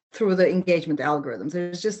extremism through the engagement algorithms.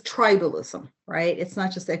 There's just tribalism, right? It's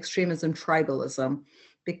not just extremism, tribalism,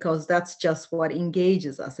 because that's just what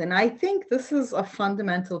engages us. And I think this is a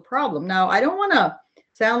fundamental problem. Now, I don't want to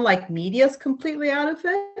sound like media is completely out of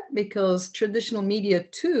it, because traditional media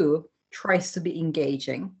too tries to be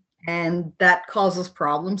engaging. And that causes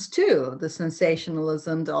problems too. The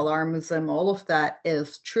sensationalism, the alarmism, all of that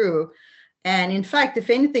is true. And in fact, if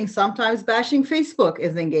anything, sometimes bashing Facebook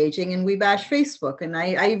is engaging, and we bash Facebook. And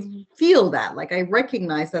I feel that, like I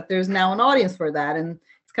recognize that there's now an audience for that. And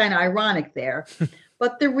it's kind of ironic there.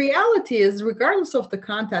 But the reality is, regardless of the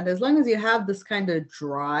content, as long as you have this kind of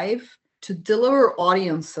drive to deliver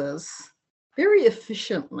audiences very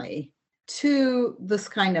efficiently to this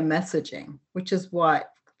kind of messaging, which is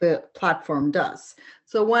what the platform does.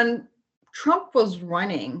 So when Trump was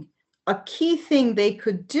running, a key thing they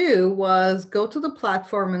could do was go to the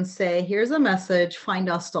platform and say, here's a message, find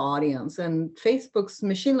us the audience. And Facebook's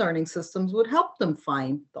machine learning systems would help them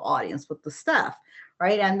find the audience with the staff,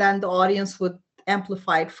 right? And then the audience would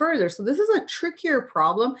amplify it further. So this is a trickier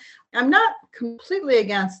problem. I'm not completely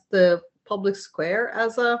against the public square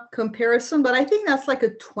as a comparison, but I think that's like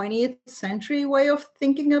a 20th century way of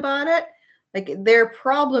thinking about it. Like their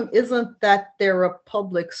problem isn't that they're a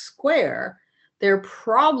public square. Their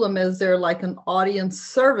problem is they're like an audience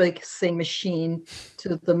servicing machine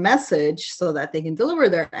to the message so that they can deliver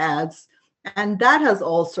their ads. And that has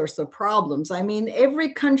all sorts of problems. I mean,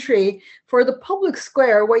 every country, for the public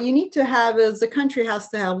square, what you need to have is the country has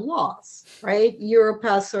to have laws, right? Europe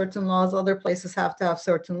has certain laws, other places have to have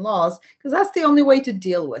certain laws, because that's the only way to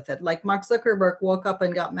deal with it. Like Mark Zuckerberg woke up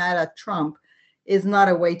and got mad at Trump is not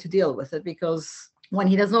a way to deal with it, because when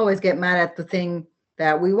he doesn't always get mad at the thing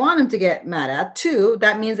that we want him to get mad at, too,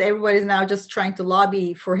 that means everybody's now just trying to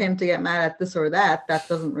lobby for him to get mad at this or that. That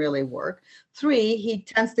doesn't really work. 3, he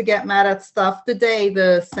tends to get mad at stuff the day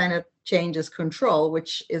the Senate changes control,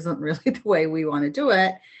 which isn't really the way we want to do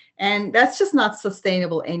it. And that's just not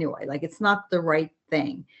sustainable anyway. Like, it's not the right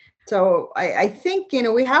thing. So I think,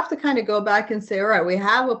 we have to kind of go back and say, all right, we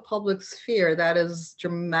have a public sphere that is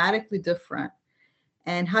dramatically different.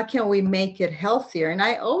 And how can we make it healthier? And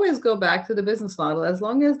I always go back to the business model. As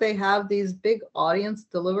long as they have these big audience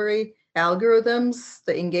delivery algorithms,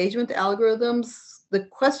 the engagement algorithms, the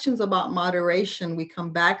questions about moderation we come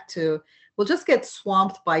back to will just get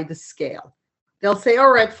swamped by the scale. they'll say,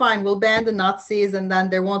 all right, fine, we'll ban the Nazis, and then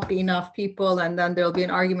there won't be enough people, and then there'll be an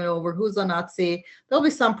argument over who's a Nazi. There'll be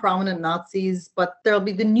some prominent Nazis, but there'll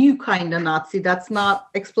be the new kind of Nazi that's not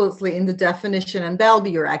explicitly in the definition, and that'll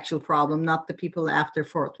be your actual problem, not the people after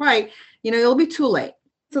forthright. It'll be too late.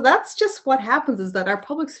 So that's just what happens, is that our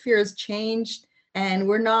public sphere has changed, and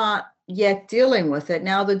we're not yet dealing with it.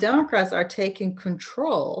 Now the Democrats are taking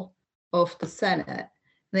control of the Senate.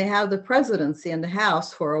 They have the presidency and the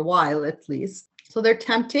House for a while, at least. So their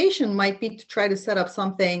temptation might be to try to set up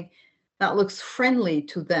something that looks friendly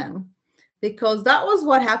to them, because that was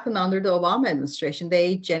what happened under the Obama administration.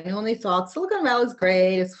 They genuinely thought Silicon Valley is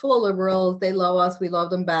great. It's full of liberals. They love us. We love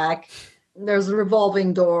them back. There's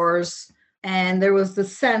revolving doors. And there was the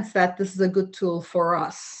sense that this is a good tool for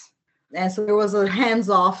us. And so there was a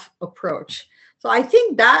hands-off approach. So I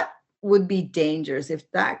think that would be dangerous if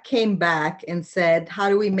that came back and said, how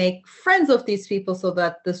do we make friends of these people so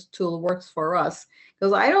that this tool works for us?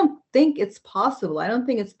 Because I don't think it's possible. I don't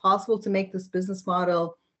think it's possible to make this business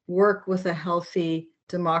model work with a healthy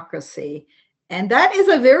democracy. And that is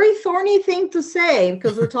a very thorny thing to say,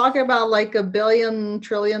 because we're talking about like $1 billion,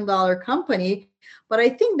 trillion-dollar company. But I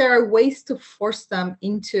think there are ways to force them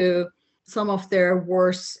into some of their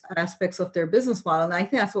worst aspects of their business model. And I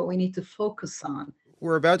think that's what we need to focus on.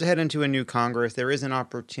 We're about to head into a new Congress. There is an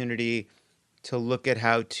opportunity to look at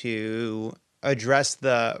how to address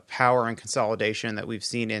the power and consolidation that we've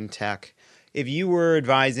seen in tech. If you were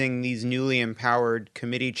advising these newly empowered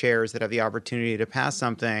committee chairs that have the opportunity to pass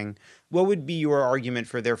something, what would be your argument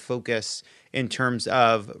for their focus in terms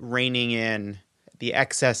of reining in the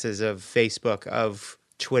excesses of Facebook, of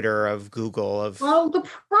Twitter, of Google? Well, the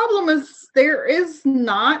problem is there is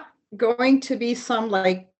not going to be some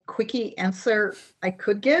quickie answer I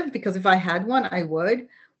could give, because if I had one, I would.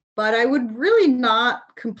 But I would really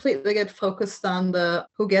not completely get focused on the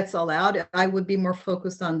who gets allowed. I would be more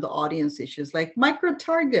focused on the audience issues, like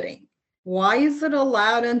micro-targeting. Why is it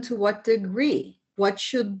allowed and to what degree? What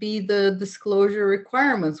should be the disclosure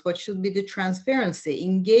requirements? What should be the transparency,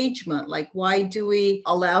 engagement? Like, why do we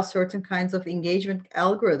allow certain kinds of engagement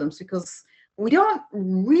algorithms? Because we don't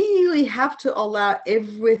really have to allow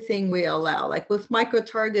everything we allow. Like with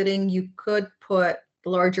micro-targeting, you could put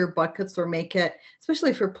larger buckets or make it,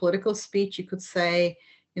 especially for political speech, you could say,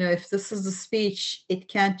 if this is a speech, it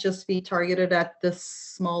can't just be targeted at this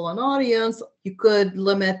small an audience. You could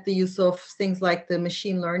limit the use of things like the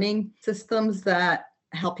machine learning systems that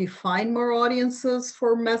help you find more audiences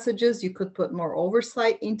for messages. You could put more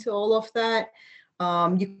oversight into all of that.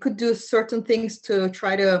 You could do certain things to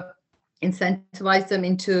try to incentivize them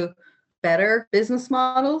into better business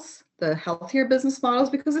models, the healthier business models,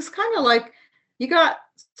 because it's kind of like you got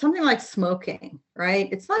something like smoking, right?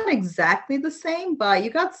 It's not exactly the same, but you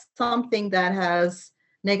got something that has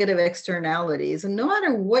negative externalities. And no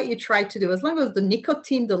matter what you try to do, as long as the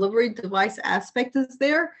nicotine delivery device aspect is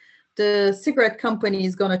there, the cigarette company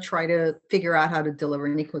is going to try to figure out how to deliver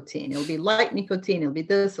nicotine. It'll be light nicotine, it'll be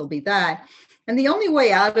this, it'll be that. And the only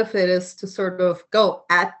way out of it is to sort of go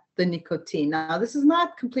at the nicotine. Now, this is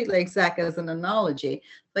not completely exact as an analogy,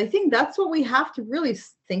 but I think that's what we have to really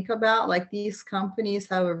think about. Like, these companies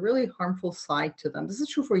have a really harmful side to them. This is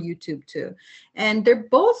true for YouTube too. And they're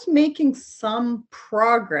both making some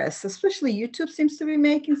progress, especially YouTube seems to be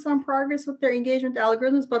making some progress with their engagement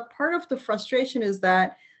algorithms. But part of the frustration is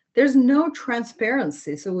that there's no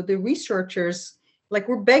transparency. So with the researchers, like,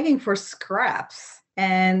 we're begging for scraps.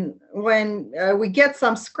 And when we get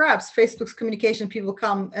some scraps, Facebook's communication people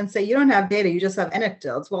come and say, you don't have data, you just have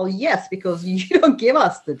anecdotes. Well, yes, because you don't give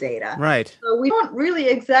us the data. Right. So we don't really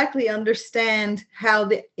exactly understand how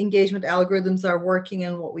the engagement algorithms are working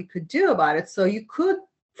and what we could do about it. So you could,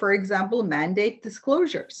 for example, mandate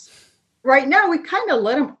disclosures. Right now, we kind of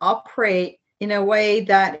let them operate in a way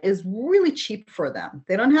that is really cheap for them.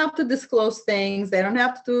 They don't have to disclose things. They don't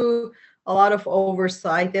have to do a lot of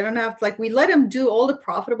oversight. They don't have, like, we let them do all the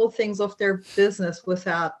profitable things of their business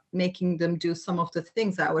without making them do some of the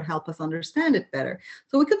things that would help us understand it better.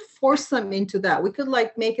 So we could force them into that. We could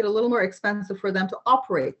make it a little more expensive for them to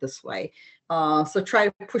operate this way. So try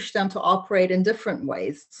to push them to operate in different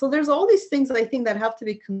ways. So there's all these things I think that have to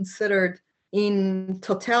be considered in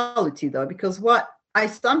totality, though, because what I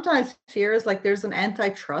sometimes fear is there's an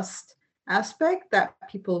antitrust aspect that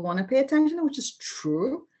people want to pay attention to, which is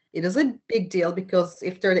true. It is a big deal because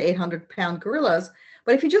if they're the 800-pound gorillas,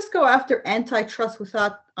 but if you just go after antitrust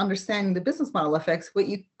without understanding the business model effects, what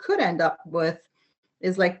you could end up with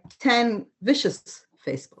is 10 vicious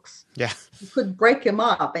Facebooks. Yeah. You could break them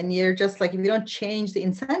up, and you're just if you don't change the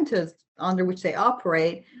incentives under which they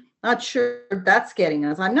operate, Not sure that's getting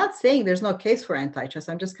us. I'm not saying there's no case for antitrust.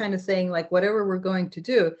 I'm just kind of saying, like, whatever we're going to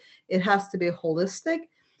do, it has to be holistic.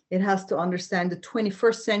 It has to understand the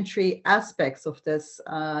 21st century aspects of this,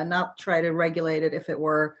 not try to regulate it if it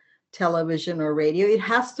were television or radio. It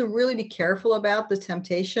has to really be careful about the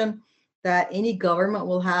temptation that any government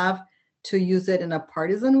will have to use it in a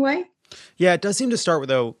partisan way. Yeah, it does seem to start with,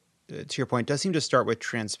 though, to your point, it does seem to start with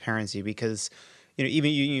transparency because,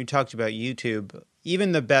 even you talked about YouTube,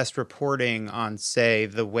 even the best reporting on, say,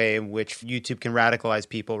 the way in which YouTube can radicalize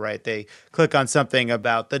people, right? They click on something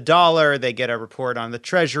about the dollar, they get a report on the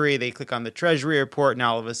Treasury, they click on the Treasury report, and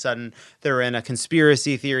all of a sudden they're in a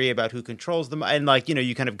conspiracy theory about who controls them. And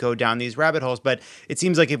you kind of go down these rabbit holes. But it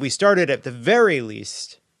seems like if we started at the very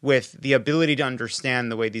least with the ability to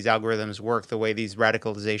understand the way these algorithms work, the way these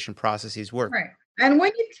radicalization processes work. Right. And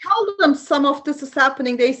when you tell them some of this is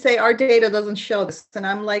happening, they say our data doesn't show this. And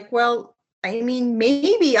I'm like, well, I mean,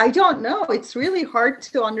 maybe, I don't know. It's really hard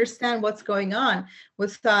to understand what's going on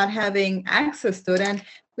without having access to it. And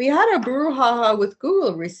we had a brouhaha with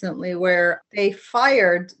Google recently where they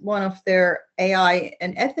fired one of their AI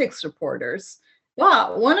and ethics reporters.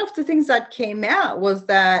 But one of the things that came out was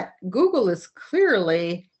that Google is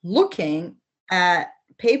clearly looking at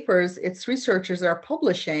papers its researchers are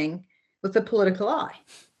publishing with a political eye.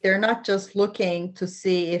 They're not just looking to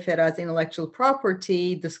see if it has intellectual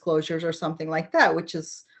property disclosures or something like that, which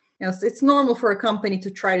is, it's normal for a company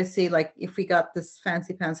to try to see, like, if we got this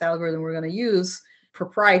fancy pants algorithm we're going to use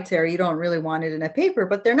proprietary, you don't really want it in a paper,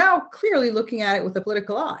 but they're now clearly looking at it with a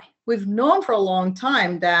political eye. We've known for a long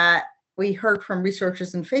time that we heard from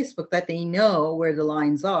researchers in Facebook that they know where the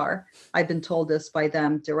lines are. I've been told this by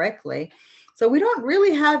them directly. So we don't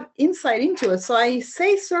really have insight into it. So I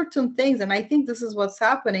say certain things, and I think this is what's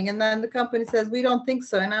happening. And then the company says, we don't think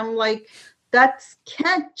so. And I'm like, that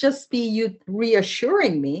can't just be you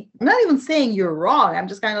reassuring me. I'm not even saying you're wrong. I'm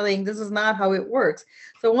just kind of saying this is not how it works.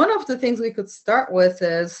 So one of the things we could start with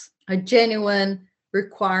is a genuine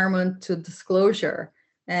requirement to disclosure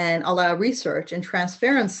and allow research and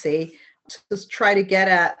transparency to just try to get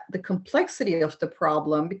at the complexity of the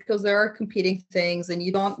problem, because there are competing things and you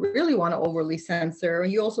don't really want to overly censor.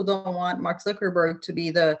 You also don't want Mark Zuckerberg to be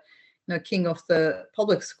the king of the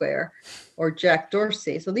public square or Jack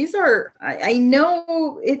Dorsey. So these are, I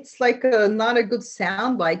know it's like not a good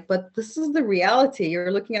soundbite, but this is the reality.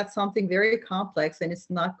 You're looking at something very complex and it's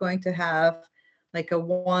not going to have like a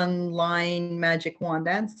one-line magic wand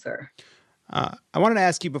answer. I wanted to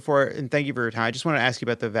ask you before, and thank you for your time, I just want to ask you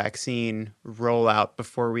about the vaccine rollout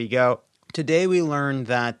before we go. Today we learned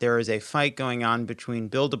that there is a fight going on between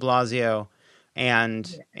Bill de Blasio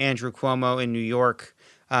and Andrew Cuomo in New York.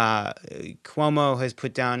 Cuomo has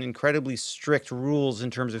put down incredibly strict rules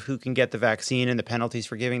in terms of who can get the vaccine and the penalties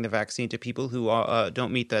for giving the vaccine to people who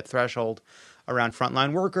don't meet that threshold around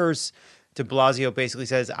frontline workers. De Blasio basically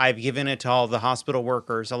says, I've given it to all the hospital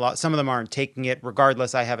workers. Some of them aren't taking it.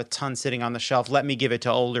 Regardless, I have a ton sitting on the shelf. Let me give it to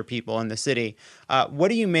older people in the city. What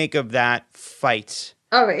do you make of that fight?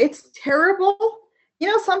 Oh, it's terrible.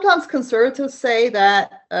 Sometimes conservatives say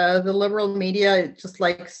that the liberal media just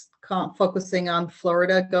likes focusing on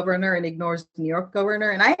Florida governor and ignores New York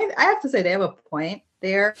governor. And I have to say they have a point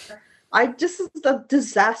there. This is a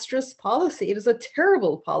disastrous policy. It is a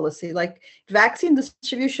terrible policy. Like, vaccine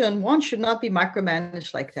distribution, one, should not be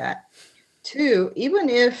micromanaged like that. Two, even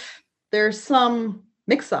if there's some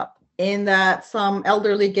mix-up in that some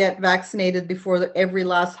elderly get vaccinated before every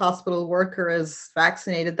last hospital worker is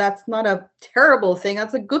vaccinated, that's not a terrible thing.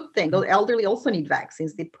 That's a good thing. The elderly also need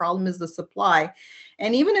vaccines. The problem is the supply.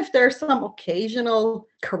 And even if there's some occasional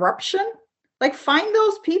corruption, like, find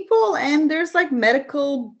those people, and there's like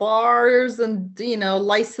medical bars and,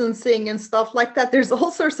 licensing and stuff like that. There's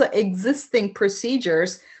all sorts of existing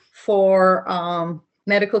procedures for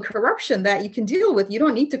medical corruption that you can deal with. You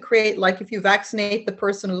don't need to create, like, if you vaccinate the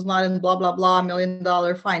person who's not in blah, blah, blah, $1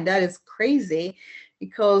 million fine. That is crazy,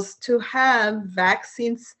 because to have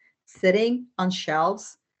vaccines sitting on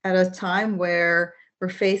shelves at a time where we're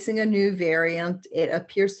facing a new variant, it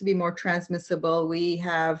appears to be more transmissible. We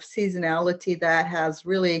have seasonality that has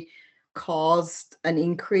really caused an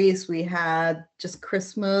increase. We had just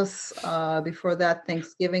Christmas, before that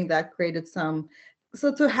Thanksgiving, that created some.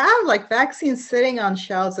 So to have like vaccines sitting on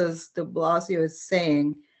shelves, as de Blasio is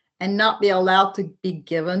saying, and not be allowed to be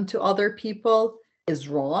given to other people is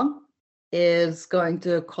wrong, is going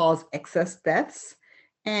to cause excess deaths.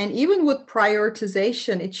 And even with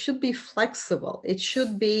prioritization, it should be flexible. It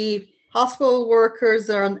should be hospital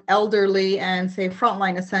workers or elderly and, say,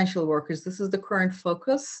 frontline essential workers. This is the current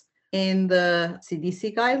focus in the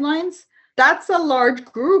CDC guidelines. that's a large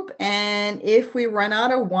group. And if we run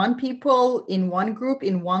out of one people in one group,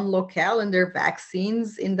 in one locale, and their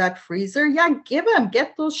vaccines in that freezer, yeah,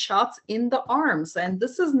 get those shots in the arms. And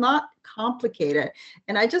this is not complicated.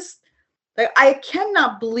 And I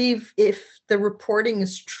cannot believe if the reporting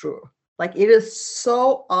is true. Like, it is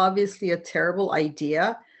so obviously a terrible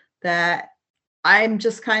idea that I'm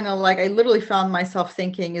just kind of like, I literally found myself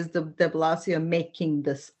thinking, is de Blasio making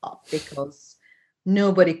this up? Because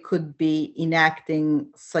nobody could be enacting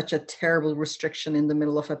such a terrible restriction in the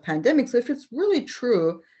middle of a pandemic. So if it's really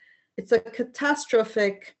true, it's a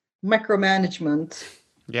catastrophic micromanagement.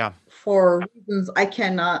 Yeah. For reasons I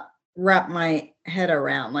cannot wrap my head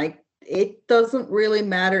around. Like, it doesn't really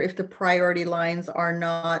matter if the priority lines are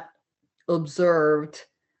not observed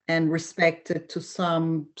and respected to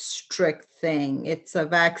some strict thing. It's a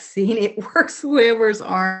vaccine. It works whoever's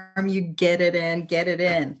arm. You get it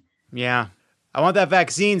in. Yeah. I want that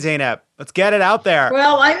vaccine, Zeynep. Let's get it out there.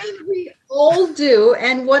 Well, I mean, we all do.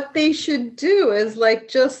 And what they should do is like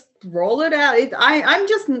just roll it out. I'm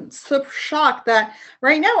just so shocked that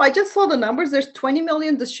right now, I just saw the numbers. There's 20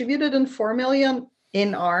 million distributed and 4 million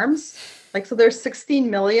in arms. Like, so there's 16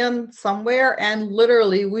 million somewhere. And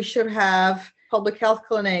literally, we should have public health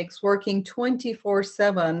clinics working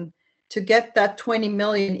 24/7 to get that 20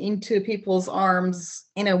 million into people's arms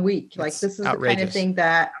in a week. Like, this is outrageous. The kind of thing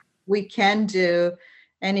that we can do.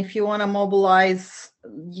 And if you want to mobilize,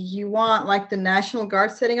 you want like the National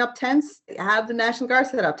Guard setting up tents, have the National Guard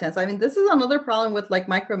set up tents. I mean, this is another problem with like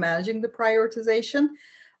micromanaging the prioritization.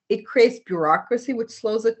 It creates bureaucracy, which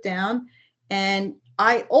slows it down. And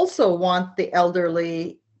I also want the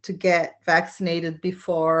elderly to get vaccinated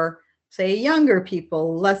before, say, younger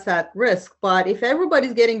people, less at risk. But if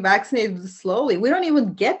everybody's getting vaccinated slowly, we don't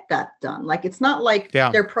even get that done. Like, it's not like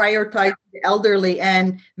they're prioritizing the elderly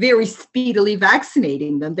and very speedily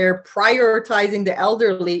vaccinating them. They're prioritizing the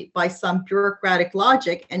elderly by some bureaucratic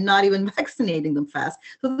logic and not even vaccinating them fast.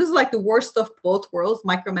 So this is like the worst of both worlds: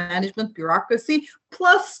 micromanagement, bureaucracy,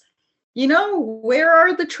 plus, you know, where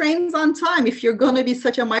are the trains on time? If you're going to be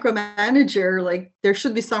such a micromanager, like, there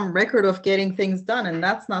should be some record of getting things done, and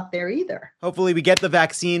that's not there either. Hopefully, we get the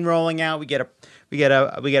vaccine rolling out. We get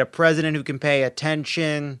a president who can pay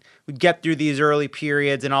attention. We get through these early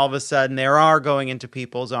periods, and all of a sudden, they are going into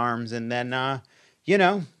people's arms, and then, you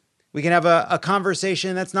know, we can have a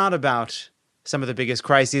conversation that's not about some of the biggest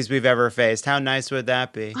crises we've ever faced. How nice would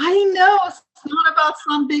that be? I know. It's not about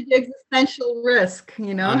some big existential risk,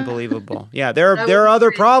 you know? Unbelievable. Yeah, there are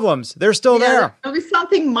other problems. They're still there. There'll be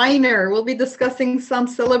something minor. We'll be discussing some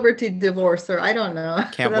celebrity divorce, or I don't know.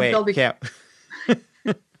 Can't wait. Can't.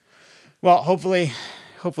 Well, hopefully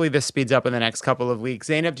this speeds up in the next couple of weeks.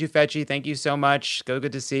 Zeynep Tufekci, thank you so much.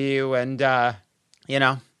 Good to see you. And, you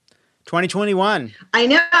know, 2021. I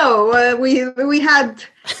know. We had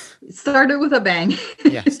started with a bang.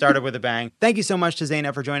 Yeah, started with a bang. Thank you so much to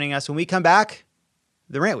Zeynep for joining us. When we come back,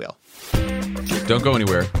 the Rant Wheel. Don't go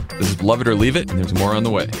anywhere. This is Love It or Leave It, and there's more on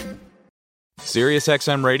the way.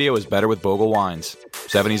 SiriusXM Radio is better with Bogle wines.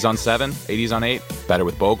 70s on 7, 80s on 8, better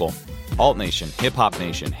with Bogle. Alt Nation, Hip Hop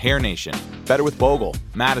Nation, Hair Nation, better with Bogle.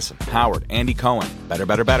 Madison, Howard, Andy Cohen, better.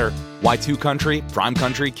 Y2 Country, Prime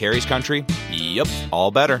Country, Carrie's Country, yep,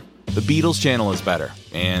 all better. The Beatles channel is better,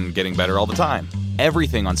 and getting better all the time.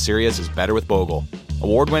 Everything on Sirius is better with Bogle.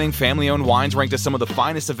 Award-winning family-owned wines ranked as some of the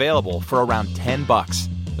finest available for around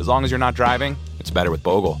 $10. As long as you're not driving, it's better with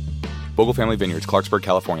Bogle. Bogle Family Vineyards, Clarksburg,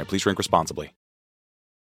 California. Please drink responsibly.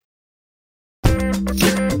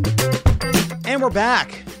 And we're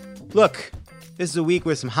back. Look, this is a week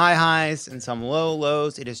with some high highs and some low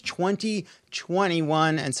lows. It is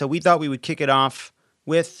 2021, and so we thought we would kick it off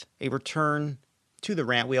with a return to the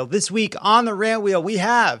Rant Wheel. This week on the Rant Wheel, we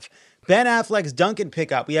have Ben Affleck's Duncan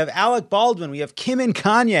pickup. We have Alec Baldwin. We have Kim and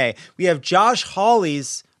Kanye. We have Josh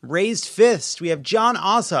Hawley's Raised Fist. We have John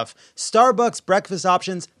Ossoff, Starbucks breakfast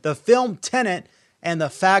options, the film Tenet, and the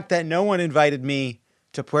fact that no one invited me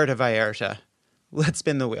to Puerto Vallarta. Let's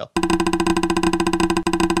spin the wheel.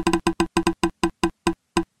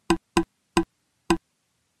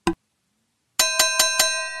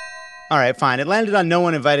 All right, fine. It landed on no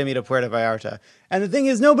one invited me to Puerto Vallarta. And the thing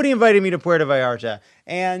is, nobody invited me to Puerto Vallarta.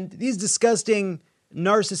 And these disgusting,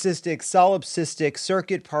 narcissistic, solipsistic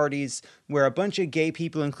circuit parties where a bunch of gay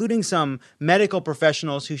people, including some medical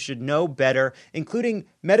professionals who should know better, including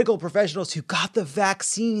medical professionals who got the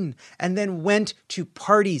vaccine and then went to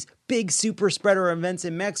parties, big super spreader events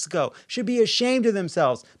in Mexico, should be ashamed of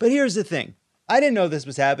themselves. But here's the thing. I didn't know this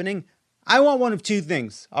was happening. I want one of two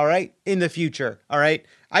things, all right, in the future, all right?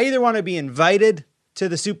 I either want to be invited to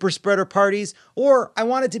the super spreader parties, or I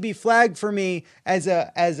want it to be flagged for me as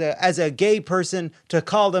a gay person to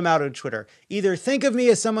call them out on Twitter. Either think of me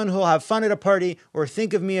as someone who'll have fun at a party, or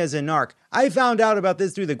think of me as a narc. I found out about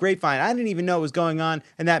this through the grapevine. I didn't even know what was going on,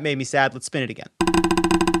 and that made me sad. Let's spin it again.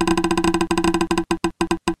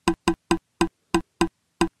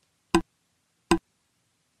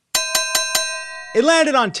 It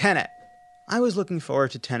landed on Tenet. I was looking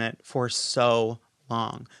forward to Tenet for so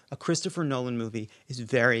long. A Christopher Nolan movie is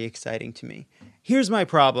very exciting to me. Here's my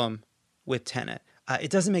problem with Tenet.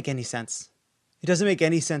 It doesn't make any sense. It doesn't make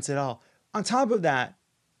any sense at all. On top of that,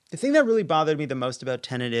 the thing that really bothered me the most about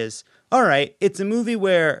Tenet is, all right, it's a movie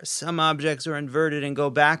where some objects are inverted and go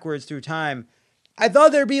backwards through time. I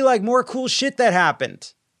thought there'd be like more cool shit that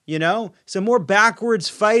happened. You know, some more backwards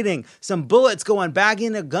fighting, some bullets going back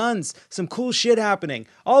into guns, some cool shit happening.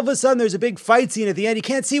 All of a sudden, there's a big fight scene at the end. You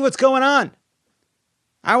can't see what's going on.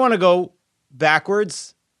 I want to go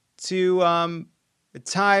backwards to a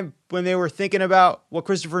time when they were thinking about what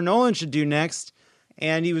Christopher Nolan should do next,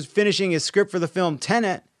 and he was finishing his script for the film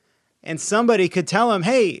Tenet, and somebody could tell him,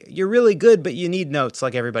 hey, you're really good, but you need notes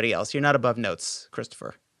like everybody else. You're not above notes,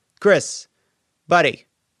 Christopher. Chris, buddy,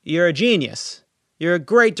 you're a genius. You're a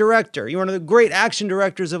great director. You're one of the great action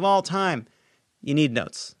directors of all time. You need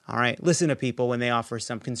notes, all right? Listen to people when they offer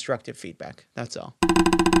some constructive feedback. That's all.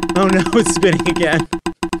 Oh no, it's spinning again.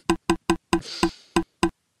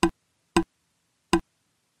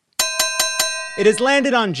 It has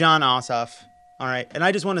landed on Jon Ossoff, all right? And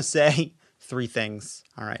I just want to say 3 things,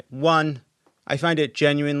 all right? 1, I find it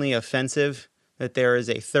genuinely offensive that there is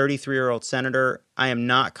a 33-year-old senator. I am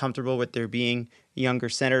not comfortable with there being younger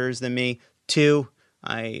senators than me. 2,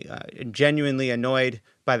 I am genuinely annoyed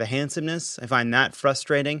by the handsomeness. I find that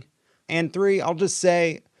frustrating. And 3, I'll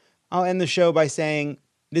end the show by saying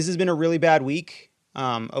this has been a really bad week.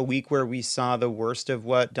 A week where we saw the worst of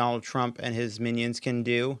what Donald Trump and his minions can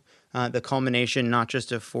do. The culmination not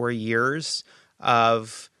just of 4 years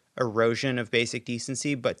of erosion of basic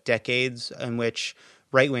decency, but decades in which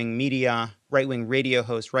right-wing media, right-wing radio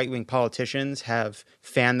hosts, right-wing politicians have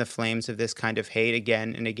fanned the flames of this kind of hate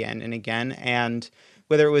again and again and again. And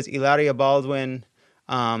whether it was Hilaria Baldwin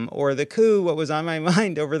or the coup, what was on my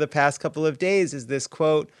mind over the past couple of days is this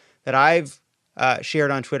quote that I've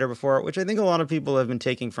shared on Twitter before, which I think a lot of people have been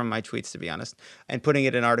taking from my tweets, to be honest, and putting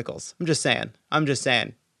it in articles. I'm just saying.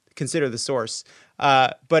 Consider the source.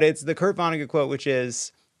 But it's the Kurt Vonnegut quote, which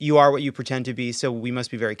is, you are what you pretend to be, so we must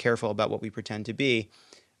be very careful about what we pretend to be.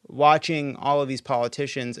 Watching all of these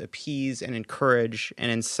politicians appease and encourage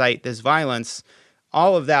and incite this violence,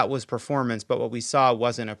 all of that was performance, but what we saw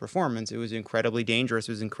wasn't a performance. It was incredibly dangerous.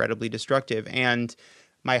 It was incredibly destructive. And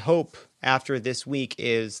my hope after this week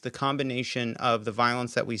is the combination of the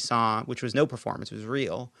violence that we saw, which was no performance, it was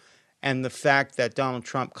real, and the fact that Donald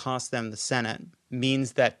Trump cost them the Senate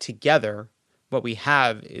means that together, what we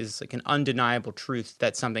have is like an undeniable truth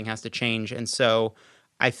that something has to change. And so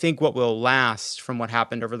I think what will last from what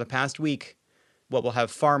happened over the past week, what will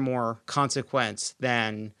have far more consequence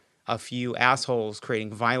than a few assholes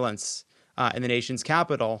creating violence in the nation's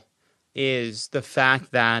capital, is the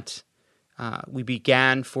fact that we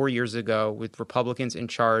began 4 years ago with Republicans in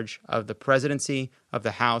charge of the presidency, of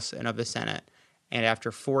the House, and of the Senate. And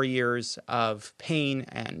after 4 years of pain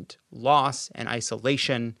and loss and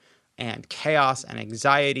isolation and chaos and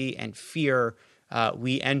anxiety and fear,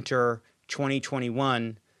 we enter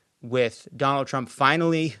 2021 with Donald Trump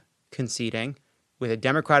finally conceding, with a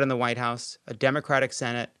Democrat in the White House, a Democratic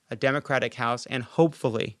Senate, a Democratic House, and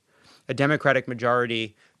hopefully a Democratic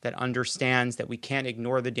majority that understands that we can't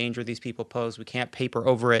ignore the danger these people pose. We can't paper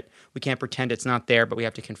over it. We can't pretend it's not there, but we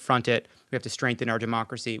have to confront it. We have to strengthen our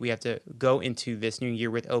democracy. We have to go into this new year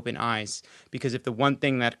with open eyes, because if the one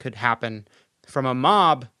thing that could happen from a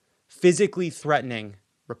mob physically threatening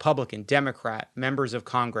Republican, Democrat, members of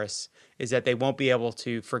Congress is that they won't be able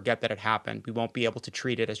to forget that it happened. We won't be able to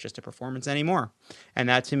treat it as just a performance anymore. And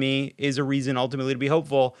that, to me, is a reason ultimately to be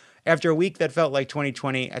hopeful after a week that felt like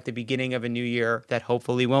 2020 at the beginning of a new year that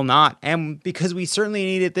hopefully will not. And because we certainly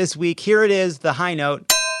need it this week, here it is, the high note.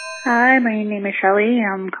 Hi, my name is Shelley.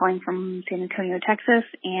 I'm calling from San Antonio, Texas.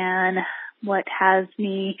 And what has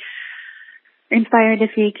me inspired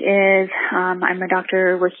this week is I'm a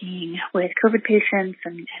doctor working with COVID patients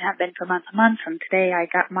and have been for months and months. And today I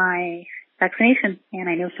got my vaccination, and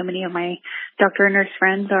I know so many of my doctor and nurse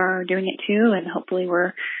friends are doing it too. And hopefully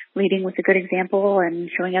we're leading with a good example and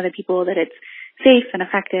showing other people that it's safe and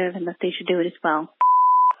effective and that they should do it as well.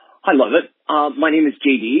 I love it. My name is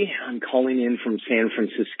JD. I'm calling in from San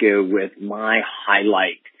Francisco with my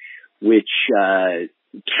highlight, which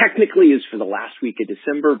technically is for the last week of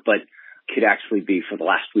December, but could actually be for the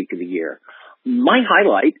last week of the year. My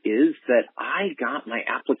highlight is that I got my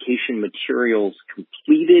application materials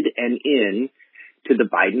completed and in to the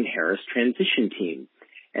Biden-Harris transition team.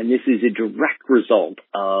 And this is a direct result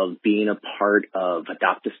of being a part of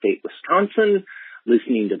Adopt a State Wisconsin,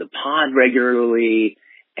 listening to the pod regularly,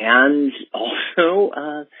 and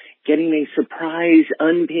also getting a surprise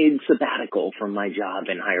unpaid sabbatical from my job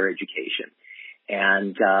in higher education.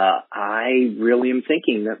 And I really am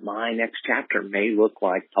thinking that my next chapter may look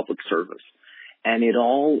like public service. And it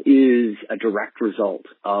all is a direct result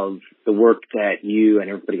of the work that you and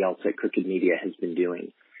everybody else at Crooked Media has been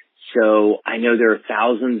doing. So I know there are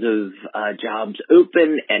thousands of jobs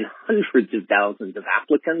open and hundreds of thousands of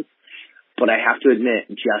applicants, but I have to admit,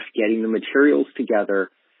 just getting the materials together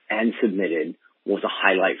and submitted was a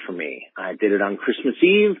highlight for me. I did it on Christmas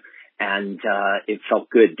Eve, and it felt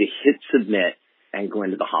good to hit submit and go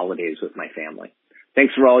into the holidays with my family.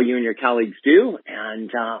 Thanks for all you and your colleagues do,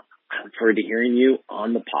 and I look forward to hearing you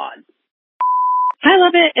on the pod. Hi,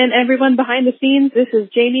 Lovett, and everyone behind the scenes. This is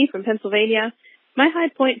Jamie from Pennsylvania. My high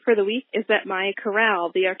point for the week is that my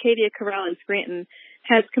chorale, the Arcadia Chorale in Scranton,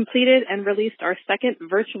 has completed and released our second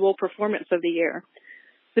virtual performance of the year.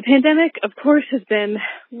 The pandemic, of course, has been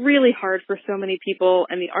really hard for so many people,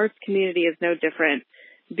 and the arts community is no different.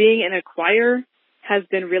 Being in a choir has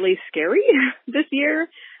been really scary this year.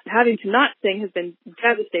 Having to not sing has been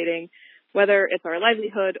devastating, whether it's our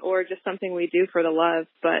livelihood or just something we do for the love.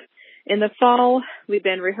 But in the fall, we've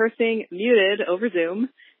been rehearsing muted over Zoom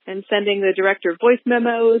and sending the director voice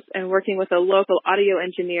memos and working with a local audio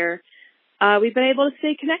engineer. We've been able to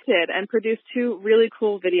stay connected and produce 2 really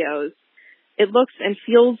cool videos. It looks and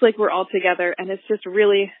feels like we're all together, and it's just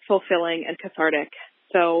really fulfilling and cathartic.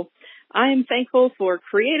 So I'm thankful for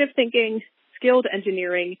creative thinking, skilled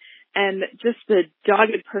engineering, and just the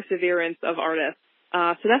dogged perseverance of artists.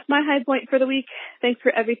 So that's my high point for the week. Thanks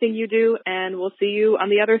for everything you do, and we'll see you on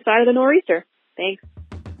the other side of the nor'easter. Thanks.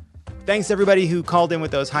 Thanks to everybody who called in with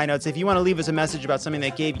those high notes. If you want to leave us a message about something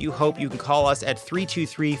that gave you hope, you can call us at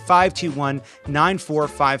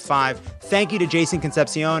 323-521-9455. Thank you to Jason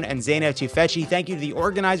Concepcion and Zaina Tufeci. Thank you to the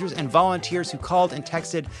organizers and volunteers who called and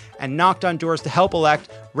texted and knocked on doors to help elect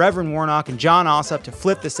Reverend Warnock and John Ossoff to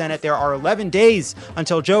flip the Senate. There are 11 days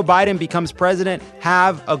until Joe Biden becomes president.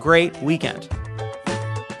 Have a great weekend.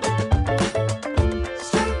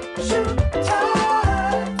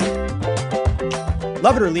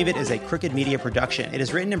 Love It or Leave It is a Crooked Media production. It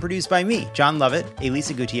is written and produced by me, John Lovett,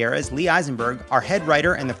 Elisa Gutierrez, Lee Eisenberg, our head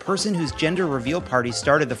writer, and the person whose gender reveal party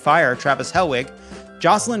started the fire, Travis Helwig.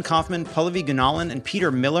 Jocelyn Kaufman, Pallavi Gunalan, and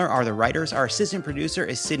Peter Miller are the writers. Our assistant producer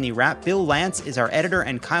is Sydney Rapp. Bill Lance is our editor,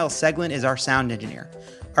 and Kyle Seglin is our sound engineer.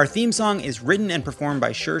 Our theme song is written and performed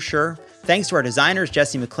by Sure. Thanks to our designers,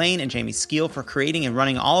 Jesse McLean and Jamie Skeel, for creating and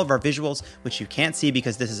running all of our visuals, which you can't see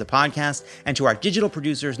because this is a podcast, and to our digital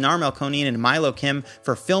producers, Nar Melkonian and Milo Kim,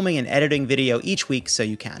 for filming and editing video each week so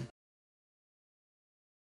you can.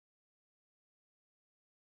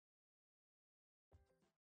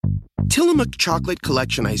 Tillamook Chocolate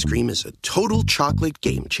Collection Ice Cream is a total chocolate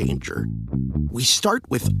game changer. We start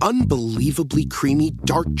with unbelievably creamy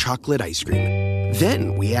dark chocolate ice cream.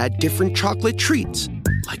 Then we add different chocolate treats,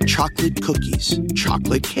 like chocolate cookies,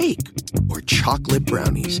 chocolate cake, or chocolate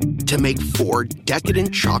brownies, to make 4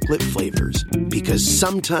 decadent chocolate flavors. Because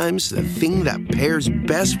sometimes the thing that pairs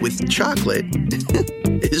best with chocolate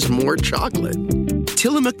is more chocolate.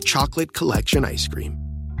 Tillamook Chocolate Collection Ice Cream.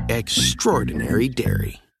 Extraordinary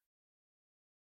dairy.